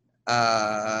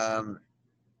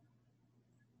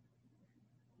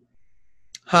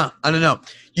 I don't know.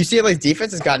 UCLA's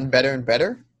defense has gotten better and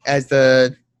better as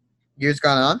the years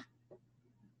gone on.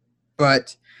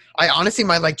 But I honestly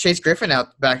might like Chase Griffin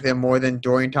out back there more than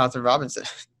Dorian Thompson-Robinson.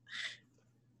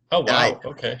 Oh, wow.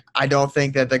 Okay. I don't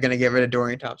think that they're going to get rid of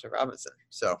Dorian Thompson-Robinson.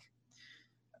 So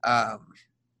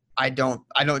I don't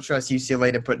trust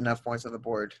UCLA to put enough points on the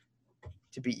board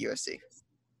to beat USC.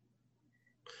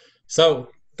 So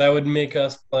that would make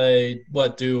us play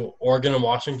 – do Oregon and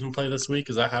Washington play this week?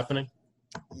 Is that happening?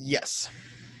 Yes.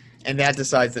 And that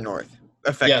decides the North,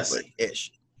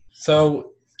 effectively-ish.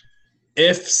 So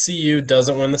if CU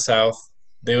doesn't win the South,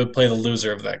 they would play the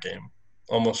loser of that game,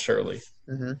 almost surely.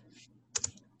 Mm-hmm.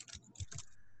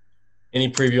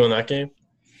 Any preview on that game?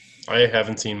 I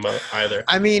haven't seen either.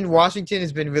 I mean, Washington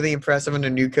has been really impressive under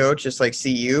new coach, just like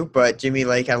CU, but Jimmy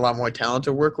Lake had a lot more talent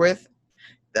to work with.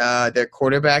 Their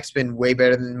quarterback's been way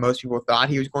better than most people thought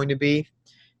he was going to be,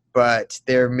 but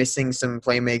they're missing some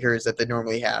playmakers that they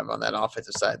normally have on that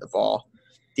offensive side of the ball.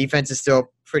 Defense is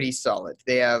still pretty solid.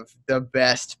 They have the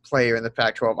best player in the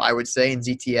Pac-12, I would say, in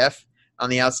ZTF on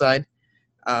the outside.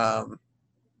 That's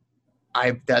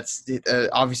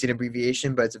obviously an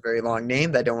abbreviation, but it's a very long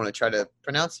name that I don't want to try to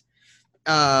pronounce.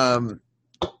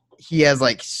 He has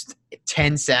like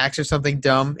 10 sacks or something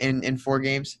dumb in 3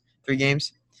 games.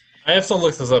 I have to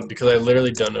look this up because I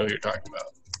literally don't know who you're talking about.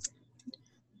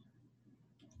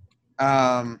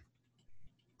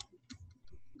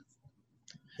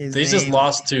 They just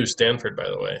lost to Stanford, by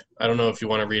the way. I don't know if you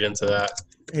want to read into that.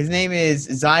 His name is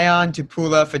Zion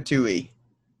Tupula Fatui.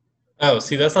 Oh,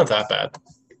 see, that's not that bad.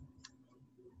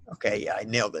 Okay, yeah, I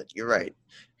nailed it. You're right.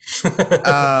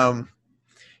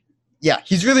 Yeah,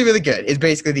 he's really, really good. Is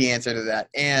basically the answer to that.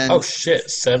 And oh shit,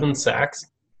 7 sacks.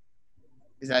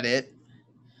 Is that it?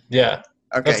 Yeah,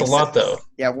 okay, that's a lot though.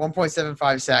 Yeah,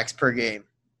 1.75 sacks per game,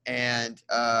 and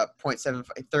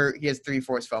 0.75. He has 3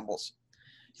 forced fumbles.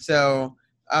 So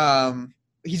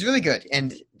he's really good.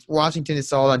 And Washington is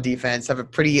solid on defense. Have a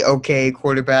pretty okay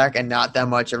quarterback, and not that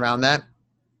much around that.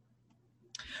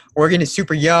 Oregon is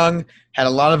super young, had a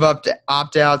lot of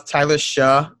opt-outs. Tyler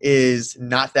Shaw is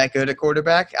not that good at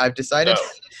quarterback, I've decided. No.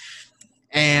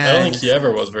 And I don't think he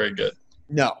ever was very good.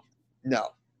 No.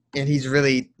 And he's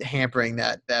really hampering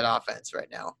that offense right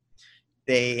now.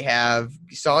 They have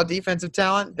solid defensive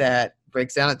talent that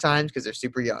breaks down at times because they're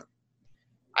super young.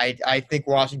 I think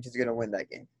Washington's going to win that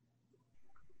game.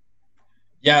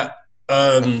 Yeah.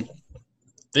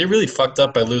 They really fucked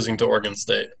up by losing to Oregon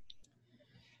State.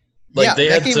 That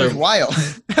game was wild.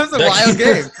 That was a wild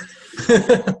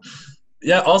game.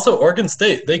 Yeah, also Oregon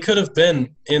State, they could have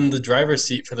been in the driver's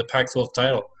seat for the Pac-12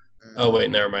 title. Oh, wait,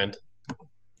 never mind.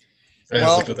 I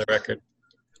just looked at the record.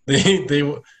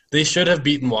 They should have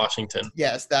beaten Washington.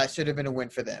 Yes, that should have been a win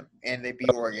for them, and they beat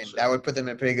Oregon. That would put them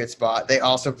in a pretty good spot. They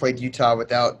also played Utah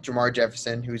without Jamar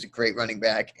Jefferson, who's a great running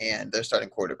back, and their starting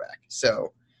quarterback.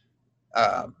 So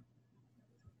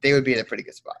they would be in a pretty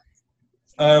good spot.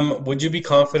 Would you be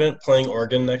confident playing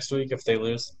Oregon next week if they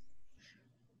lose?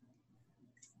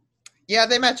 Yeah,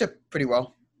 they match up pretty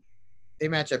well. They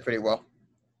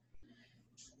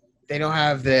don't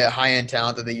have the high-end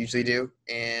talent that they usually do.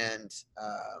 And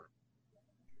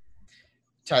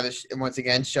Tyler, once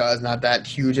again, Shaw is not that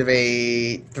huge of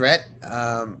a threat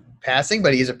passing,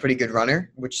 but he's a pretty good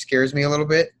runner, which scares me a little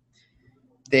bit.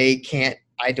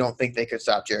 I don't think they could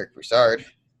stop Jarek Broussard.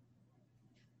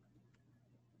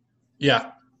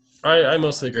 Yeah, I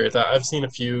mostly agree with that. I've seen a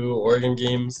few Oregon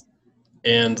games,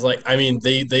 and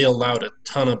they allowed a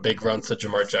ton of big runs to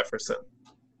Jamar Jefferson.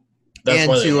 That's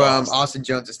and to Austin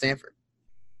Jones at Stanford.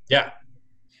 Yeah.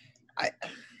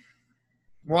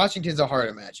 Washington's a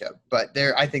harder matchup, but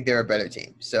I think they're a better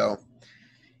team. So,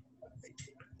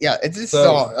 yeah, it's just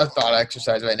all a thought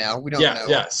exercise right now. We don't know.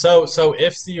 Yeah. So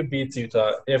if CU beats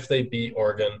Utah, if they beat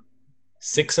Oregon,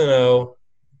 6-0,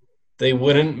 they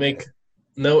wouldn't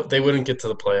get to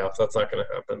the playoffs. That's not going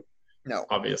to happen. No.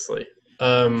 Obviously.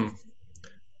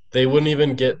 They wouldn't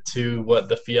even get to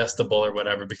the Fiesta Bowl or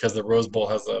whatever because the Rose Bowl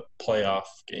has a playoff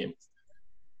game.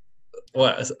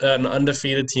 What, an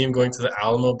undefeated team going to the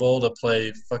Alamo Bowl to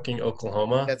play fucking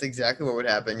Oklahoma? That's exactly what would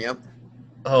happen, yep.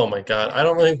 Oh, my God. I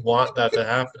don't really want that to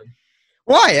happen.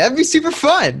 Why? That'd be super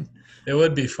fun. It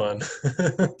would be fun.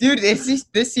 Dude,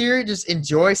 this year, just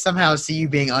enjoy somehow CU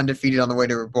being undefeated on the way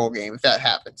to a bowl game if that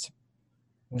happens.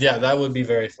 Yeah, that would be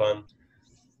very fun.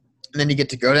 And then you get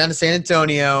to go down to San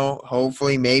Antonio,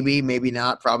 hopefully, maybe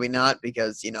not, probably not,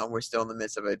 because, we're still in the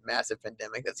midst of a massive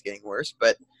pandemic that's getting worse.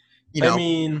 But, I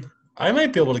mean, I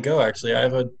might be able to go, actually. I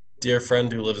have a dear friend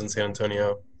who lives in San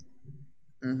Antonio.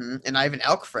 Mm-hmm. And I have an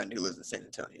Elk friend who lives in San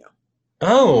Antonio.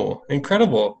 Oh,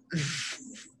 incredible.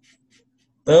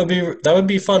 That would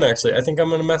be fun, actually. I think I'm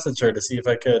going to message her to see if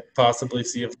I could possibly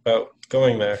see about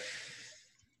going there.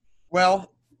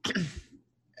 Well,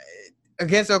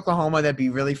 against Oklahoma, that'd be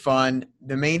really fun.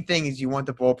 The main thing is you want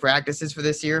the bowl practices for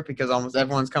this year because almost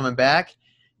everyone's coming back,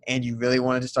 and you really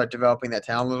wanted to start developing that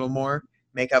talent a little more,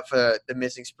 make up for the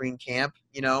missing spring camp.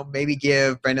 Maybe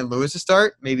give Brendan Lewis a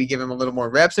start, maybe give him a little more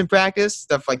reps in practice,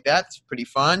 stuff like that. It's pretty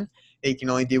fun. That you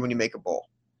can only do when you make a bowl.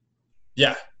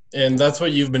 Yeah, and that's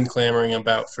what you've been clamoring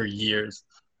about for years,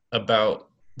 about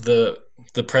the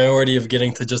priority of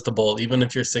getting to just a bowl, even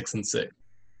if you're 6-6.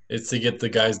 It's to get the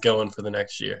guys going for the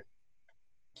next year.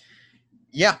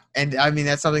 Yeah, and I mean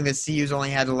that's something that CU's only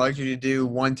had the luxury to do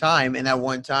one time, and that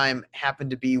one time happened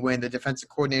to be when the defensive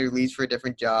coordinator leaves for a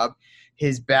different job.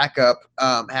 His backup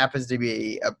happens to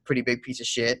be a pretty big piece of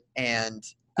shit, and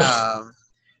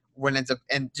when ends up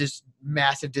and just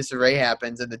massive disarray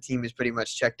happens, and the team is pretty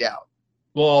much checked out.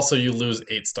 Well, also you lose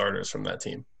 8 starters from that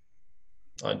team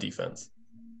on defense.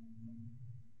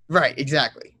 Right,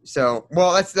 exactly. So,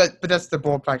 but that's the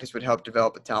bowl practice would help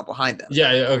develop the talent behind them.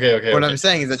 Yeah, okay. What I'm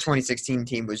saying is the 2016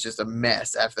 team was just a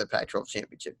mess after the Pac-12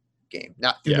 championship game,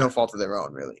 not through no fault of their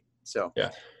own, really. So, yeah.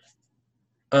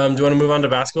 Do you want to move on to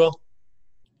basketball?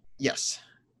 Yes,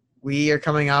 we are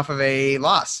coming off of a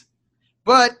loss,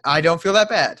 but I don't feel that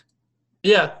bad.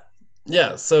 Yeah.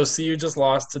 So CU just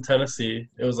lost to Tennessee.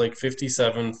 It was like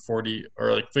 57-40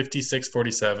 or like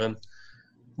 56-47,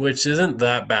 which isn't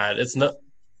that bad. It's not.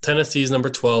 Tennessee's number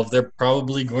 12. They're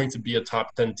probably going to be a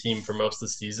top 10 team for most of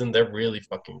the season. They're really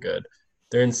fucking good.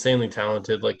 They're insanely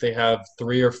talented. Like, they have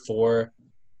 3 or 4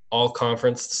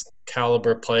 all-conference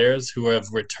caliber players who have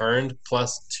returned,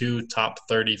 plus 2 top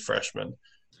 30 freshmen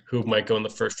who might go in the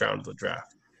first round of the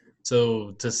draft.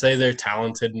 So to say they're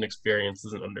talented and experienced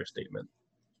is an understatement.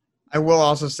 I will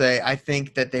also say I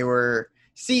think that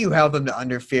CU held them to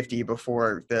under 50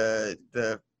 before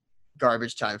the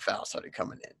garbage time foul started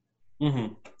coming in.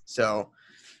 Mm-hmm. So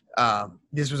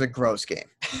this was a gross game.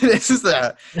 This is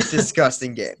a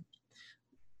disgusting game.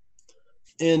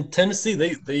 In Tennessee,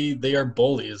 they are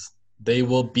bullies. They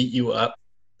will beat you up.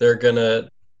 They're gonna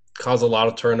cause a lot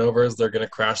of turnovers. They're gonna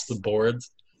crash the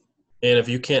boards. And if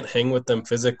you can't hang with them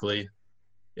physically,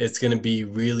 it's gonna be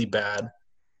really bad.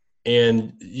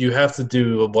 And you have to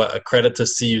do a credit to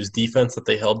CU's defense that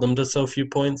they held them to so few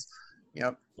points.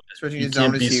 Yep. Switching You to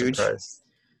zone can't is be huge. surprised.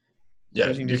 Yeah,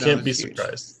 Switching to you zone can't be is huge.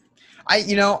 surprised.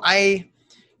 I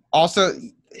also,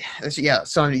 yeah,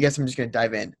 so I guess I'm just going to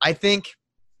dive in. I think,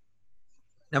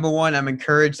 number one, I'm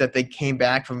encouraged that they came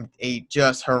back from a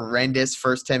just horrendous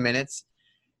first 10 minutes.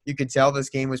 You could tell this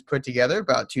game was put together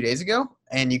about 2 days ago,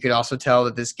 and you could also tell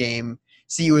that this game,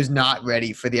 CU was not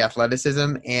ready for the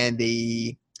athleticism and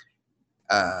the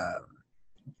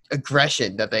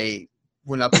aggression that they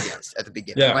went up against at the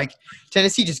beginning. Yeah. Like,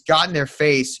 Tennessee just got in their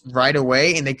face right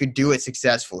away, and they could do it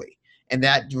successfully. And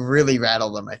that really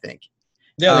rattled them, I think.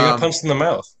 Yeah, they got punched in the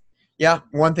mouth. Yeah.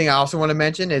 One thing I also want to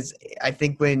mention is I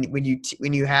think when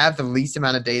you have the least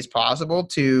amount of days possible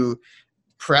to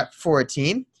prep for a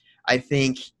team, I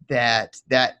think that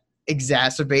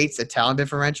exacerbates the talent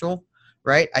differential,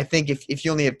 right? I think if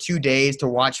you only have 2 days to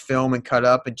watch film and cut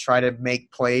up and try to make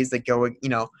plays that go,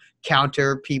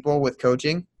 counter people with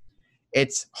coaching,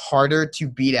 it's harder to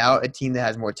beat out a team that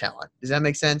has more talent. Does that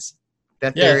make sense?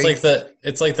 That theory?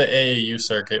 It's like the AAU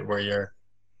circuit where you're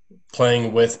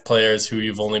playing with players who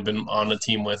you've only been on a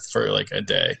team with for like a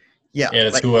day. Yeah. And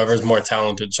it's whoever's more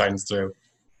talented shines through.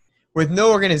 With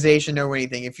no organization, no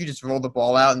anything, if you just rolled the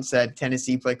ball out and said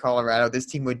Tennessee play Colorado, this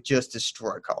team would just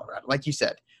destroy Colorado. Like you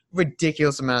said,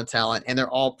 ridiculous amount of talent, and they're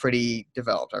all pretty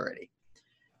developed already.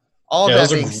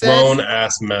 Those are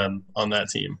grown-ass men on that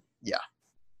team. Yeah.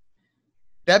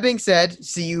 That being said,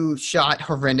 CU shot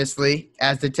horrendously,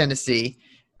 as did Tennessee.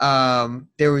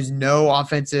 There was no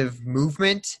offensive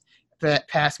movement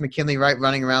past McKinley Wright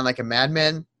running around like a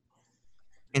madman,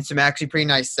 and some actually pretty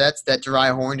nice sets that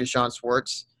Jeriah Horn, Deshaun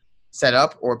Schwartz set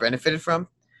up or benefited from.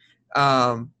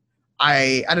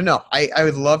 I don't know. I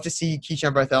would love to see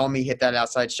Keyshawn Bartholomew hit that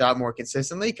outside shot more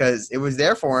consistently because it was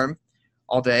there for him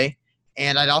all day.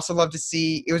 And I'd also love to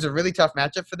see – it was a really tough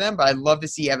matchup for them, but I'd love to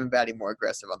see Evan Batty more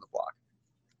aggressive on the block.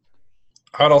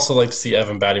 I'd also like to see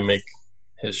Evan Batty make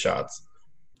his shots.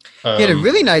 He had a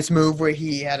really nice move where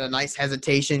he had a nice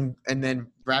hesitation and then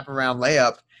wrap-around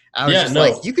layup. I was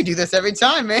like, you could do this every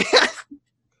time, man.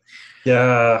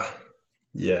 Yeah.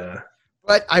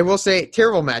 But I will say,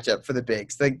 terrible matchup for the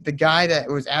bigs. The guy that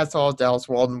was as tall as Dallas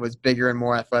Walden was bigger and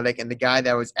more athletic, and the guy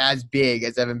that was as big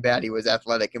as Evan Batty was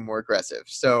athletic and more aggressive.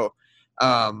 So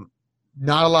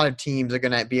not a lot of teams are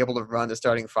going to be able to run the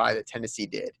starting five that Tennessee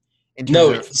did in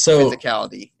terms of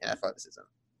physicality and athleticism.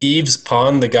 Yves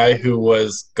Pond, the guy who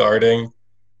was guarding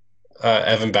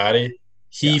Evan Batty,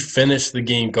 he finished the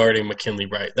game guarding McKinley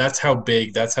Wright. That's how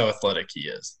big, that's how athletic he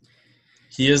is.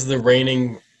 He is the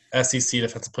reigning SEC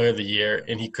Defensive Player of the Year,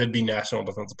 and he could be National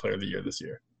Defensive Player of the Year this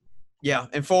year. Yeah,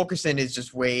 and Fulkerson is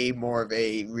just way more of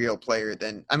a real player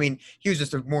than – I mean, he was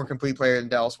just a more complete player than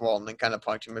Dallas Walton and kind of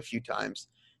punked him a few times.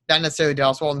 Not necessarily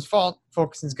Dallas Walton's fault.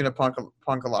 Fulkerson's going to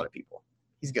punk a lot of people.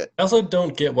 He's good. I also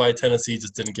don't get why Tennessee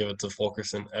just didn't give it to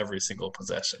Fulkerson every single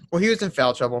possession. Well, he was in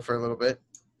foul trouble for a little bit.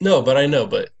 No, but I know.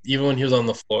 But even when he was on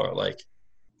the floor, like,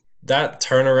 that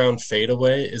turnaround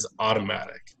fadeaway is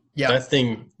automatic. Yeah. That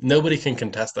thing, nobody can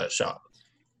contest that shot.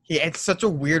 Yeah, it's such a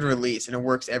weird release, and it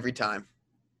works every time.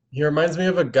 He reminds me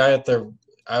of a guy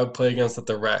I would play against at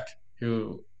the Rec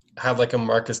who had like a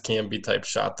Marcus Camby type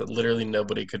shot that literally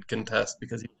nobody could contest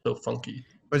because he was so funky.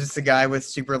 Was this the guy with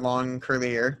super long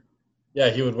curly hair? Yeah,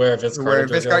 he would wear a Vince Carter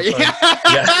jersey all the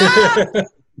time. Yeah.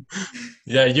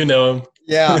 Yeah, you know him.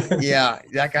 Yeah.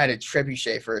 That guy had a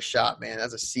trebuchet for a shot, man.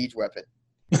 That's a siege weapon.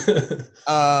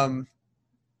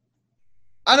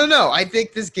 I don't know. I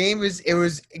think this game was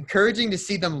encouraging to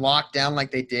see them lock down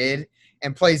like they did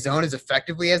and play zone as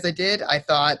effectively as they did. I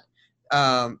thought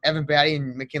Evan Batty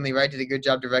and McKinley Wright did a good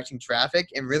job directing traffic,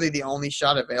 and really the only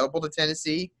shot available to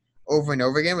Tennessee over and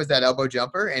over again was that elbow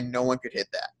jumper, and no one could hit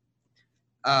that.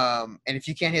 And if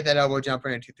you can't hit that elbow jumper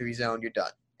in a 2-3 zone, you're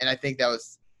done. And I think that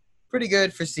was pretty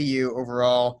good for CU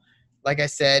overall. Like I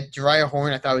said, Jariah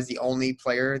Horn, I thought was the only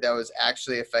player that was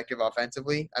actually effective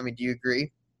offensively. I mean, do you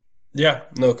agree? Yeah,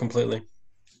 no, completely.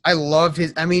 I loved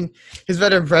his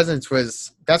veteran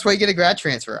presence that's why you get a grad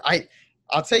transfer.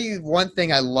 I'll tell you one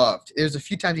thing I loved. There's a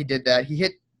few times he did that. He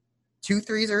hit 2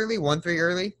 threes early, 1 3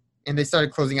 early, and they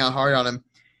started closing out hard on him.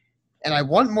 And I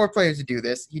want more players to do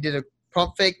this. He did a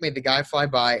pump fake, made the guy fly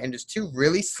by, and just 2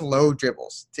 really slow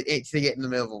dribbles to get in the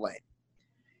middle of the lane.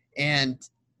 And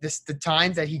the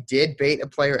times that he did bait a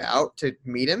player out to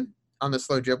meet him on the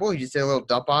slow dribble, he just did a little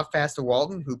dump off pass to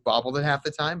Walton, who bobbled it half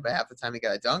the time, but half the time he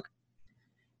got a dunk.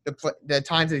 The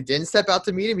times that he didn't step out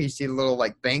to meet him, you see a little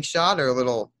like bank shot or a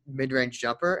little mid-range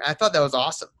jumper. And I thought that was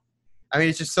awesome. I mean,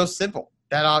 it's just so simple.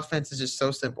 That offense is just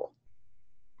so simple.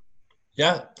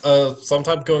 Yeah,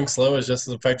 sometimes going slow is just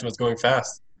as effective as going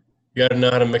fast. You got to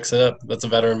know how to mix it up. That's a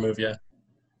veteran move, yeah.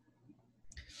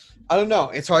 I don't know.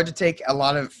 It's hard to take a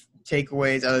lot of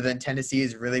takeaways other than Tennessee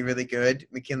is really, really good.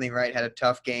 McKinley Wright had a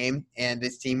tough game, and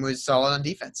this team was solid on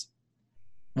defense.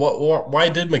 Why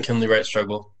did McKinley Wright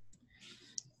struggle?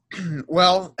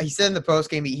 Well, he said in the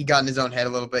postgame he got in his own head a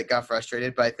little bit, got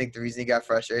frustrated, but I think the reason he got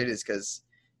frustrated is because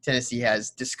Tennessee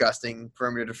has disgusting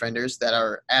perimeter defenders that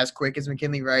are as quick as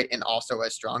McKinley Wright and also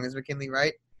as strong as McKinley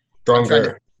Wright.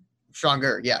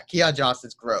 Stronger, yeah. Keon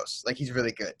Johnson's gross. Like, he's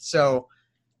really good. So,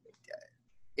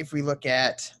 if we look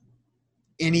at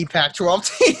any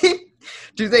Pac-12 team,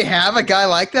 do they have a guy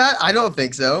like that? I don't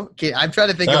think so. Okay, I'm trying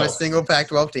to think of a single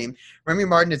Pac-12 team. Remy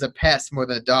Martin is a pest more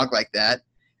than a dog like that.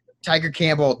 Tiger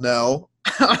Campbell, no.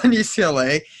 On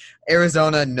UCLA.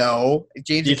 Arizona, no.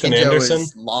 James Ethan Akinjo Anderson?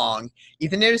 is long.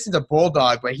 Ethan Anderson's a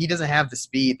bulldog, but he doesn't have the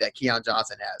speed that Keon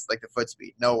Johnson has, like the foot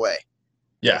speed. No way.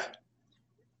 Yeah.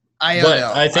 I don't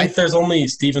know. I think there's only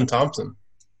Stephen Thompson.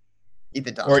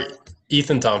 Ethan Thompson. Or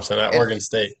Ethan Thompson at Oregon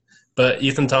State. But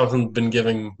Ethan Thompson's been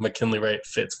giving McKinley Wright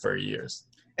fits for years.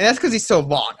 And that's because he's so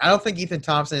long. I don't think Ethan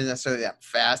Thompson is necessarily that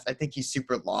fast. I think he's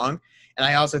super long. And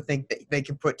I also think that they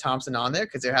can put Thompson on there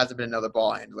because there hasn't been another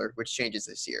ball handler, which changes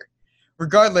this year.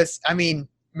 Regardless, I mean,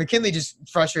 McKinley just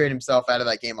frustrated himself out of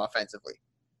that game offensively.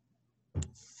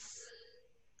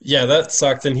 Yeah, that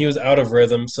sucked, and he was out of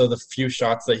rhythm, so the few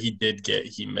shots that he did get,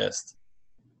 he missed.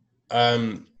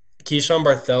 Keyshawn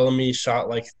Bartholomew shot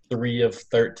like 3 of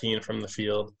 13 from the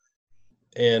field,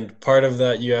 and part of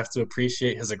that you have to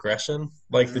appreciate his aggression,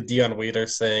 like the Dion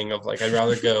Waiters saying of like, I'd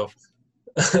rather go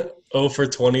 0 for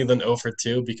 20 than 0 for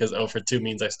 2 because 0 for 2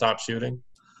 means I stop shooting.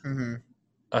 Mm-hmm.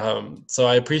 So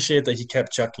I appreciate that he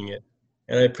kept chucking it,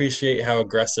 and I appreciate how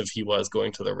aggressive he was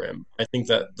going to the rim. I think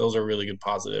that those are really good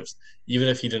positives. Even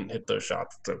if he didn't hit those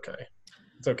shots, it's okay.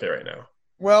 It's okay right now.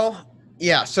 Well,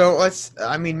 yeah, so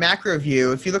macro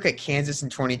view, if you look at Kansas in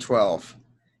 2012,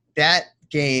 that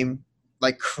game,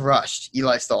 like, crushed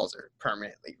Eli Stalzer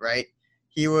permanently, right?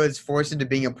 He was forced into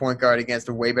being a point guard against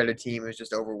a way better team and was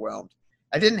just overwhelmed.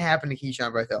 That didn't happen to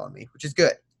Keyshawn Bartholomew, which is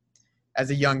good. As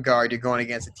a young guard, you're going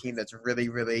against a team that's really,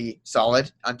 really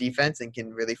solid on defense and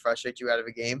can really frustrate you out of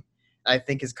a game. I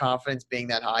think his confidence being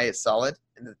that high is solid,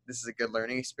 and this is a good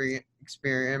learning experience,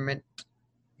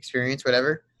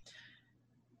 whatever.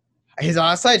 His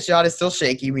onside shot is still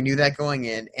shaky. We knew that going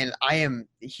in, and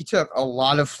he took a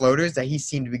lot of floaters that he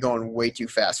seemed to be going way too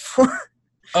fast for.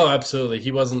 Oh, absolutely.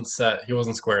 He wasn't set. He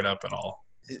wasn't squared up at all.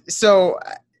 So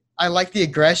I like the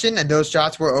aggression, and those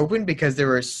shots were open because they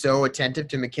were so attentive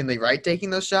to McKinley Wright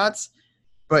taking those shots.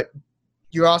 But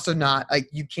you're also not – like,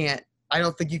 you can't – I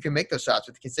don't think you can make those shots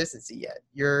with consistency yet.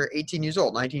 You're 18 years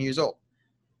old, 19 years old.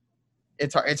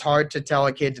 It's hard to tell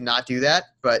a kid to not do that,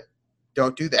 but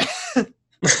don't do that.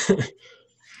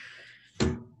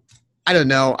 I don't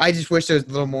know. I just wish there was a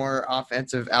little more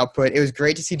offensive output. It was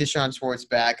great to see Deshaun Schwartz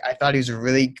back. I thought he was a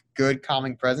really good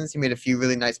calming presence. He made a few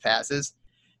really nice passes.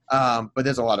 But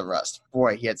there's a lot of rust.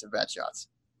 Boy, he had some bad shots.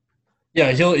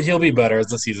 Yeah, he'll be better as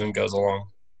the season goes along.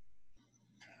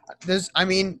 The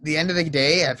end of the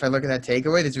day, if I look at that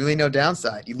takeaway, there's really no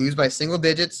downside. You lose by single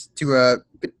digits to a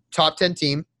top 10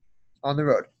 team on the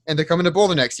road. And they're coming to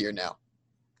Boulder next year now.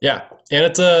 Yeah, and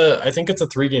I think it's a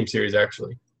 3-game series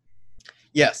actually.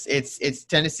 Yes, it's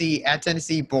Tennessee at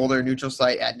Tennessee, Boulder, neutral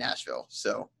site at Nashville.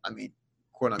 So,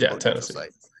 quote unquote neutral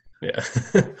site. Yeah.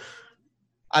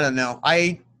 I don't know.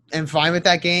 I am fine with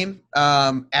that game.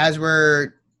 As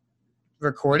we're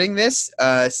recording this,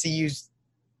 CU's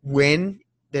win,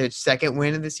 their second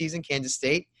win of the season, Kansas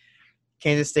State.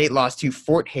 Kansas State lost to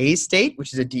Fort Hays State,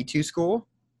 which is a D2 school.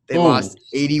 They lost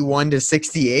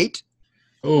 81-68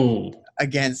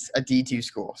 against a D2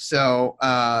 school. So,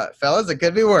 fellas, it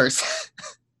could be worse.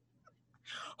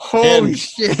 Holy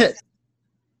shit.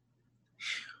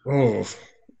 Oh.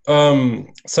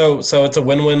 So it's a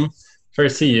win-win. for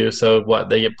CU. So what?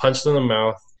 They get punched in the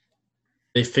mouth.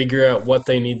 They figure out what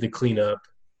they need to clean up.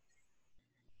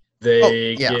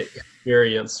 They get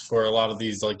experience for a lot of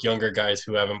these like younger guys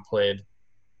who haven't played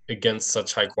against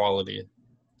such high quality.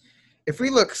 If we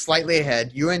look slightly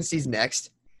ahead, UNC's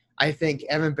next. I think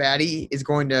Evan Batty is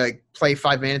going to play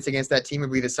 5 minutes against that team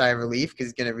and breathe a sigh of relief because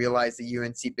he's going to realize the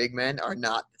UNC big men are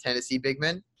not the Tennessee big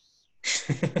men.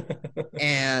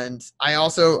 And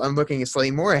I'm looking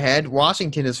slightly more ahead.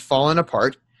 Washington has fallen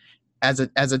apart as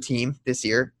a team this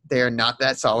year. They are not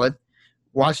that solid.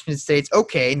 Washington State's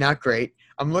okay, not great.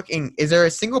 I'm looking – is there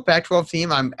a single Pac-12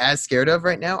 team I'm as scared of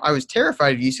right now? I was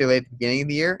terrified of UCLA at the beginning of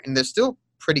the year, and they're still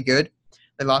pretty good.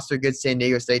 They lost to a good San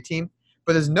Diego State team.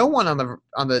 But there's no one on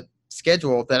the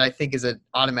schedule that I think is an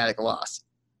automatic loss.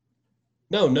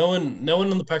 No one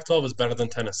in the Pac-12 is better than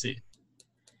Tennessee.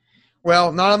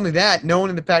 Well, not only that, no one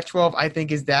in the Pac-12 I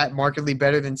think is that markedly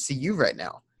better than CU right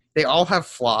now. They all have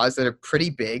flaws that are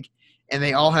pretty big, and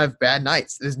they all have bad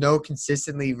nights. There's no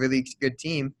consistently really good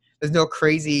team. There's no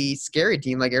crazy, scary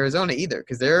team like Arizona either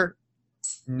because they're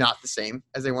not the same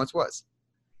as they once was.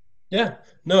 Yeah.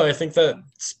 No, I think that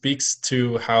speaks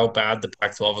to how bad the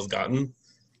Pac-12 has gotten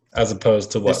as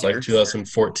opposed to what, like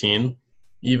 2014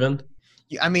 even?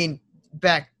 I mean,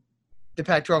 the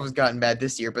Pac-12 has gotten bad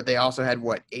this year, but they also had,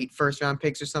 8 first-round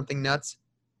picks or something nuts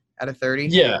out of 30?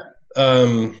 Yeah.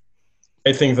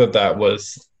 I think that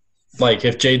was, like,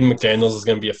 if Jaden McDaniels is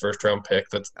going to be a first-round pick,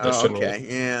 that shouldn't okay.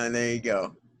 Yeah, there you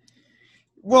go.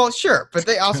 Well, sure, but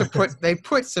they also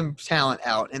put some talent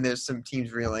out, and there's some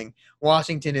teams reeling.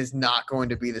 Washington is not going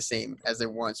to be the same as they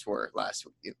once were last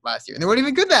year, and they weren't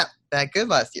even that good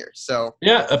last year. So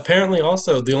yeah, apparently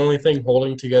also the only thing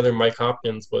holding together Mike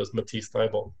Hopkins was Matisse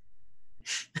Thybulle.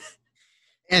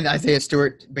 And Isaiah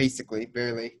Stewart, basically,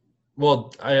 barely.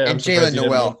 Well, and Jalen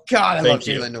Noel. God, I love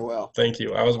Jalen Noel. Thank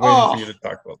you. I was waiting for you to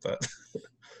talk about that.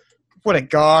 What a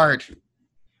guard.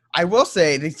 I will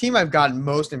say the team I've gotten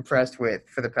most impressed with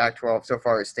for the Pac-12 so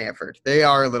far is Stanford. They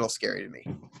are a little scary to me.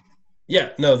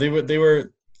 Yeah, no, they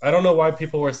were I don't know why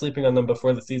people were sleeping on them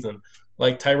before the season.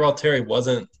 Like Tyrell Terry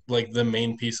wasn't like the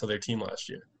main piece of their team last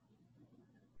year.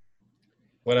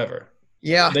 Whatever.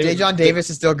 Yeah, Dejon Davis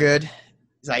is still good.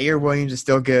 Zaire Williams is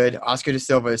still good. Oscar Da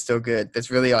Silva is still good.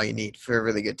 That's really all you need for a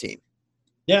really good team.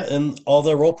 Yeah, and all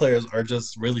their role players are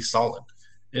just really solid.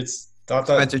 It's not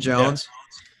that Spencer Jones. Yeah.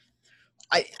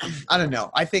 I don't know.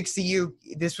 I think CU,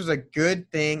 this was a good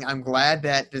thing. I'm glad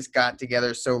that this got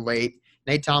together so late.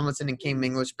 Nate Tomlinson and Cam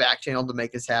English back-channeled to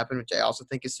make this happen, which I also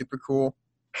think is super cool.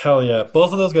 Hell yeah.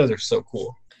 Both of those guys are so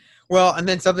cool. Well, and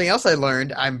then something else I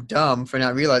learned, I'm dumb for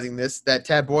not realizing this, that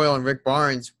Tad Boyle and Rick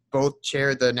Barnes both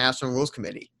chaired the National Rules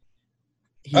Committee.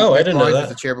 I didn't know that. Barnes was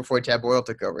the chair before Tad Boyle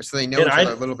took over, so they know each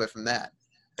other a little bit from that.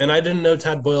 And I didn't know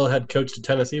Tad Boyle had coached at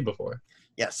Tennessee before.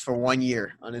 Yes, for 1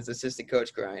 year on his assistant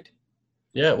coach grind.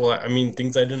 Yeah, well, I mean,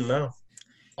 things I didn't know.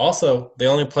 Also, they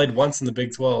only played once in the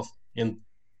Big 12, and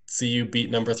CU beat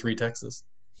number 3 Texas.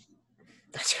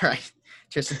 That's right.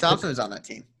 Tristan Thompson was on that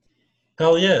team.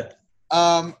 Hell yeah.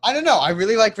 I don't know. I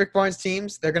really like Rick Barnes'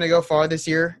 teams. They're going to go far this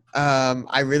year.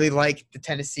 I really like the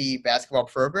Tennessee basketball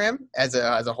program as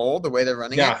a whole, the way they're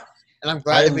running it. And I'm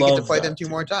glad that we get to play them 2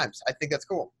 more times. I think that's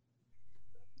cool.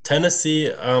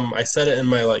 Tennessee, I said it in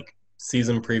my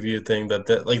season preview thing that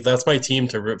that's my team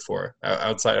to root for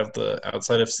outside of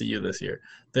CU this year.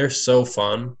 They're so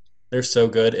fun. They're so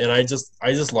good, and I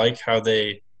just like how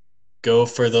they go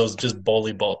for those just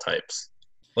bully ball types,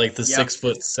 like the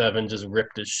 6'7" just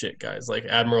ripped as shit guys, like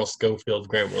Admiral Schofield,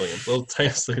 Grant Williams. Those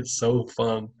types are so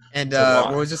fun. And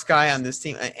what was this guy on this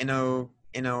team? Eno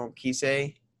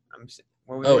Kise.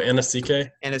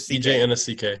 Anasike. EJ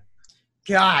Anasike.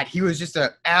 God, he was just an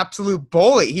absolute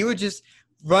bully. He would just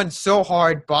run so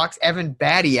hard, box Evan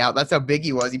Batty out. That's how big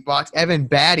he was. He boxed Evan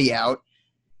Batty out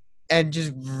and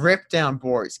just ripped down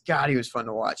boards. God, he was fun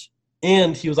to watch.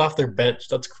 And he was off their bench.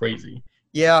 That's crazy.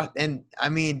 Yeah, and I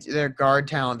mean, their guard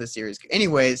talent this year is good.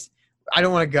 Anyways, I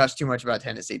don't want to gush too much about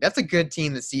Tennessee. That's a good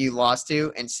team that CU lost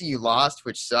to, and CU lost,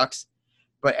 which sucks.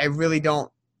 But I really don't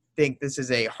think this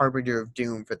is a harbinger of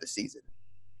doom for the season.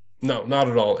 No, not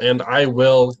at all. And I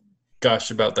will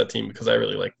gush about that team because I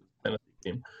really like the Tennessee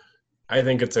team. I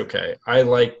think it's okay. I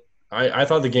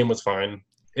thought the game was fine.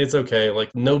 It's okay.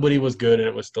 Nobody was good, and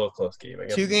it was still a close game.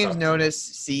 2 games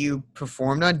notice, CU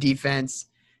performed on defense.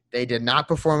 They did not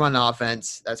perform on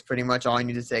offense. That's pretty much all I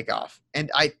need to take off. And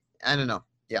I don't know.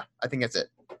 Yeah, I think that's it.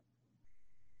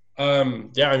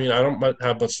 Yeah, I mean, I don't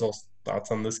have much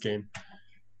thoughts on this game.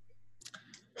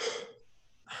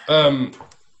 So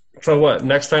what?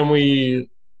 Next time we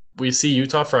see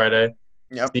Utah Friday.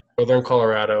 Yep. See Northern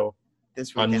Colorado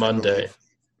this on Monday.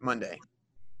 Monday.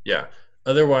 Yeah.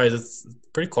 Otherwise, it's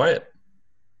pretty quiet.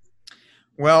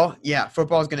 Well, yeah,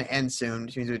 football is going to end soon,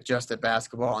 which means it's just at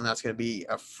basketball, and that's going to be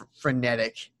a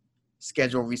frenetic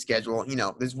schedule, reschedule.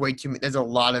 There's a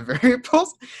lot of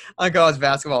variables on college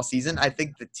basketball season. I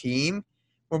think the team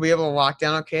will be able to lock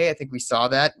down okay. I think we saw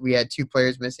that. We had 2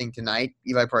 players missing tonight,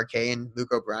 Eli Parquet and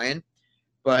Luke O'Brien.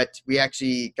 But we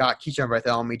actually got Keyshawn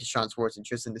Bartholomew, Deshaun Schwartz, and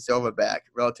Tristan Da Silva back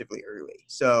relatively early.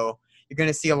 So you're going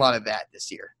to see a lot of that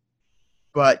this year.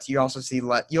 But you also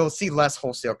you'll see less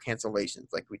wholesale cancellations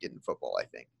like we did in football, I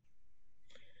think.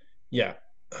 Yeah.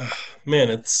 Man,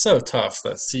 it's so tough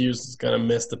that CU's going to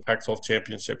miss the Pac-12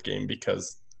 championship game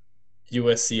because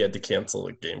USC had to cancel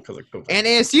the game because of COVID. And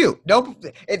ASU.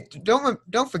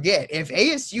 Don't forget, if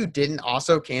ASU didn't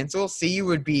also cancel, CU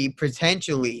would be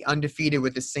potentially undefeated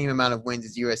with the same amount of wins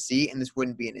as USC, and this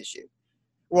wouldn't be an issue.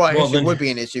 Well, it would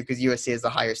be an issue because USC has the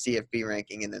higher CFB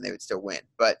ranking, and then they would still win.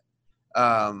 But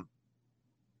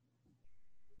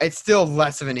it's still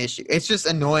less of an issue. It's just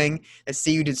annoying that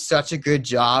CU did such a good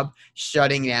job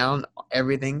shutting down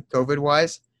everything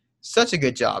COVID-wise. Such a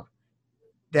good job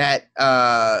that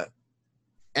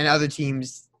and other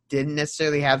teams didn't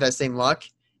necessarily have that same luck,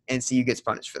 and CU gets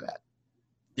punished for that.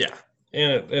 Yeah,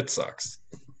 and it sucks.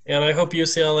 And I hope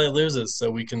UCLA loses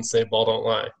so we can say ball don't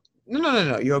lie.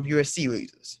 No. You hope USC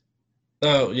loses.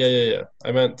 Oh, yeah.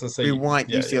 I meant to say we want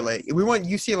UCLA. Yeah. We want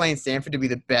UCLA and Stanford to be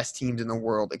the best teams in the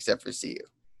world except for CU.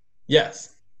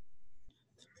 Yes.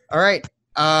 All right.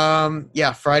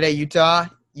 Friday, Utah,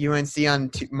 UNC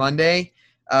on Monday.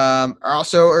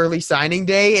 Also, early signing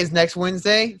day is next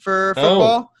Wednesday for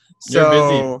football. You're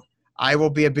busy. I will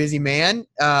be a busy man.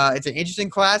 It's an interesting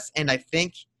class, and I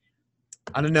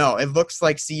don't know. It looks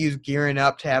like CU's gearing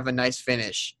up to have a nice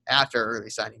finish after early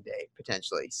signing day,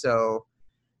 potentially. So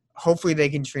hopefully they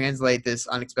can translate this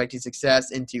unexpected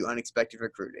success into unexpected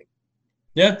recruiting.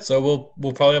 Yeah, so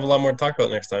we'll probably have a lot more to talk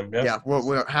about next time. Yeah,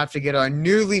 we'll have to get our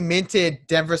newly minted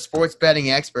Denver sports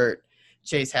betting expert,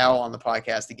 Chase Howell, on the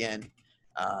podcast again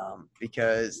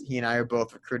because he and I are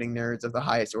both recruiting nerds of the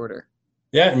highest order.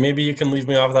 Yeah, maybe you can leave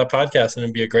me off that podcast and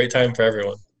it'd be a great time for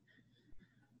everyone.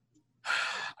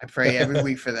 I pray every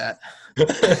week for that.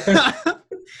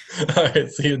 All right,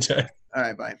 see you, Jack. All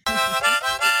right, bye.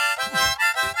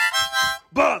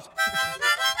 Boss!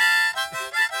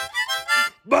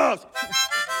 Boss!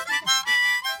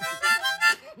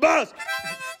 Boss!